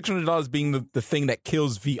see $600 being the thing that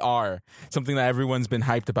kills VR. Something that everyone's been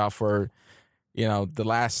hyped about for, the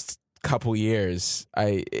last couple years.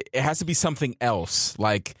 It has to be something else,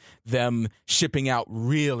 like them shipping out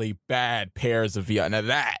really bad pairs of VR. Now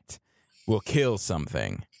that will kill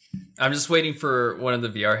something. I'm just waiting for one of the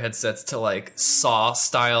VR headsets to like Saw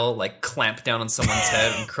style, like clamp down on someone's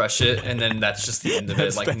head and crush it, and then that's just the end of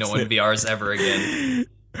it. Like no one VRs ever again.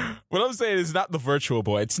 What I'm saying is not the Virtual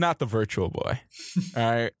Boy. It's not the Virtual Boy.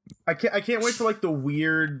 All right. I can't wait for like the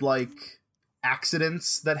weird like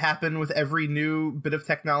accidents that happen with every new bit of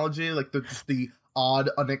technology, like the odd,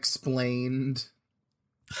 unexplained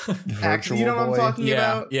accident. You know what I'm talking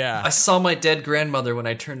about? Yeah. I saw my dead grandmother when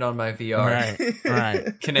I turned on my VR.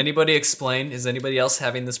 Right. Can anybody explain? Is anybody else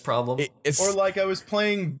having this problem? Or like I was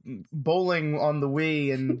playing bowling on the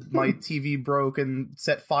Wii and my TV broke and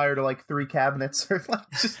set fire to like 3 cabinets, or like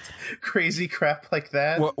just crazy crap like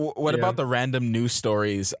that. What about the random news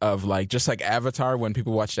stories of like, just like Avatar, when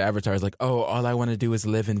people watched Avatar, it's like, oh, all I want to do is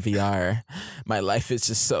live in VR. My life is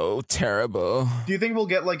just so terrible. Do you think we'll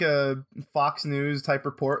get like a Fox News type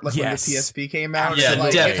report? Like when the PSP came out? Yeah,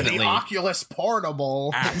 like, definitely. The Oculus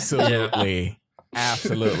Portable. Absolutely.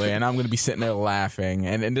 Absolutely. And I'm going to be sitting there laughing.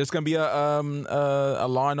 And there's going to be a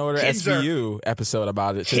Law and Order SVU episode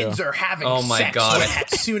about it, too. Kids are having sex with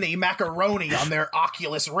Hatsune Macaroni on their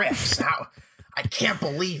Oculus Rifts. I can't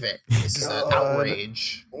believe it. This is an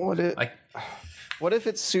outrage. What if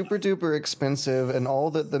it's super duper expensive and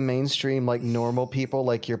all that the mainstream, like normal people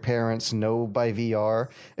like your parents know by VR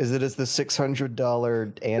is that it's the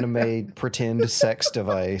 $600 anime pretend sex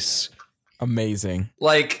device? Amazing.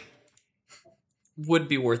 Like, would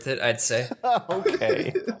be worth it, I'd say.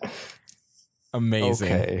 Okay.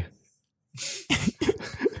 Amazing. Okay.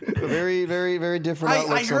 Very, very, very different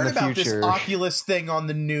outlooks on the future. I heard about this Oculus thing on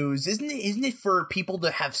the news. Isn't it for people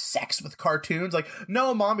to have sex with cartoons? Like,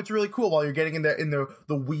 no, Mom, it's really cool while you're getting in the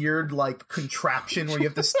weird like contraption where you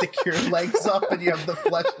have to stick your legs up and you have the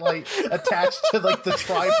fleshlight attached to like the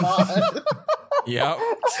tripod. Yep.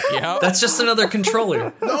 That's just another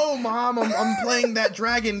controller. No, Mom, I'm playing that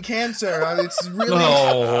Dragon Cancer. It's really...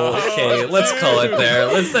 Oh, okay. Let's call it there.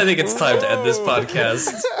 I think it's time to end this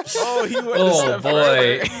podcast. Oh, he went a step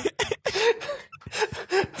boy.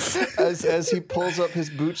 As he pulls up his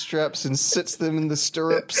bootstraps and sits them in the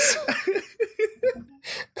stirrups.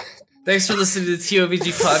 Thanks for listening to the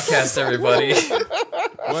TOVG podcast, everybody.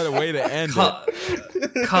 What a way to end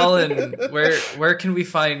it. Colin, where can we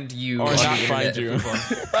find you? Or not find you.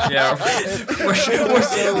 Yeah.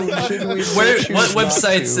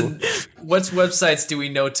 What websites do we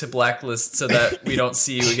know to blacklist so that we don't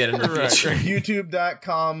see you again in the future?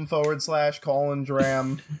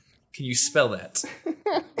 YouTube.com/KawlunDram. Can you spell that?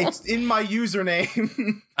 It's in my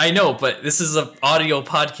username. I know, but this is an audio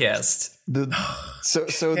podcast. So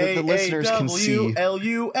the listeners can see.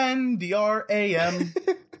 KawlunDram.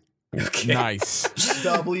 Okay. Nice.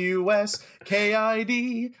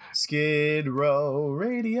 WSKID Skid Row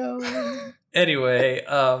Radio. Anyway,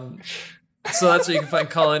 so that's where you can find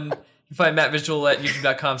Colin. You can find Matt Visual at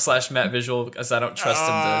youtube.com/MattVisual because I don't trust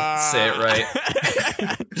him to say it right.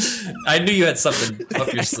 I knew you had something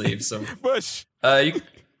up your sleeve, so Bush.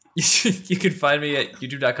 You can find me at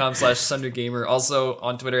youtube.com/SunderGamer, also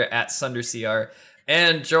on Twitter at SunderCR.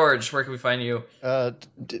 And George, where can we find you?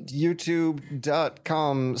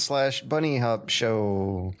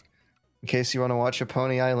 YouTube.com/BunnyHopShow. In case you want to watch a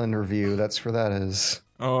Pony Island review, that's where that is.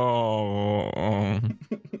 Oh.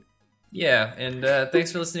 Yeah, and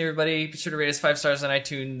thanks for listening, everybody. Be sure to rate us 5 stars on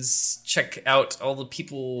iTunes. Check out all the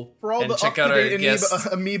people for all and the check out our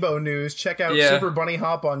Amiibo news. Check out Super Bunny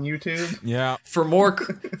Hop on YouTube. Yeah. For more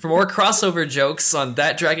crossover jokes on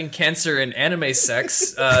That Dragon Cancer and anime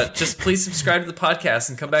sex, just please subscribe to the podcast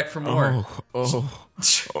and come back for more.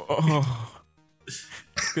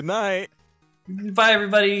 Good night. Bye,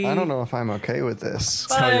 everybody. I don't know if I'm okay with this.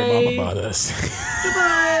 Bye. Tell your mom about us.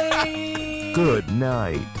 Goodbye. Good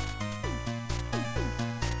night.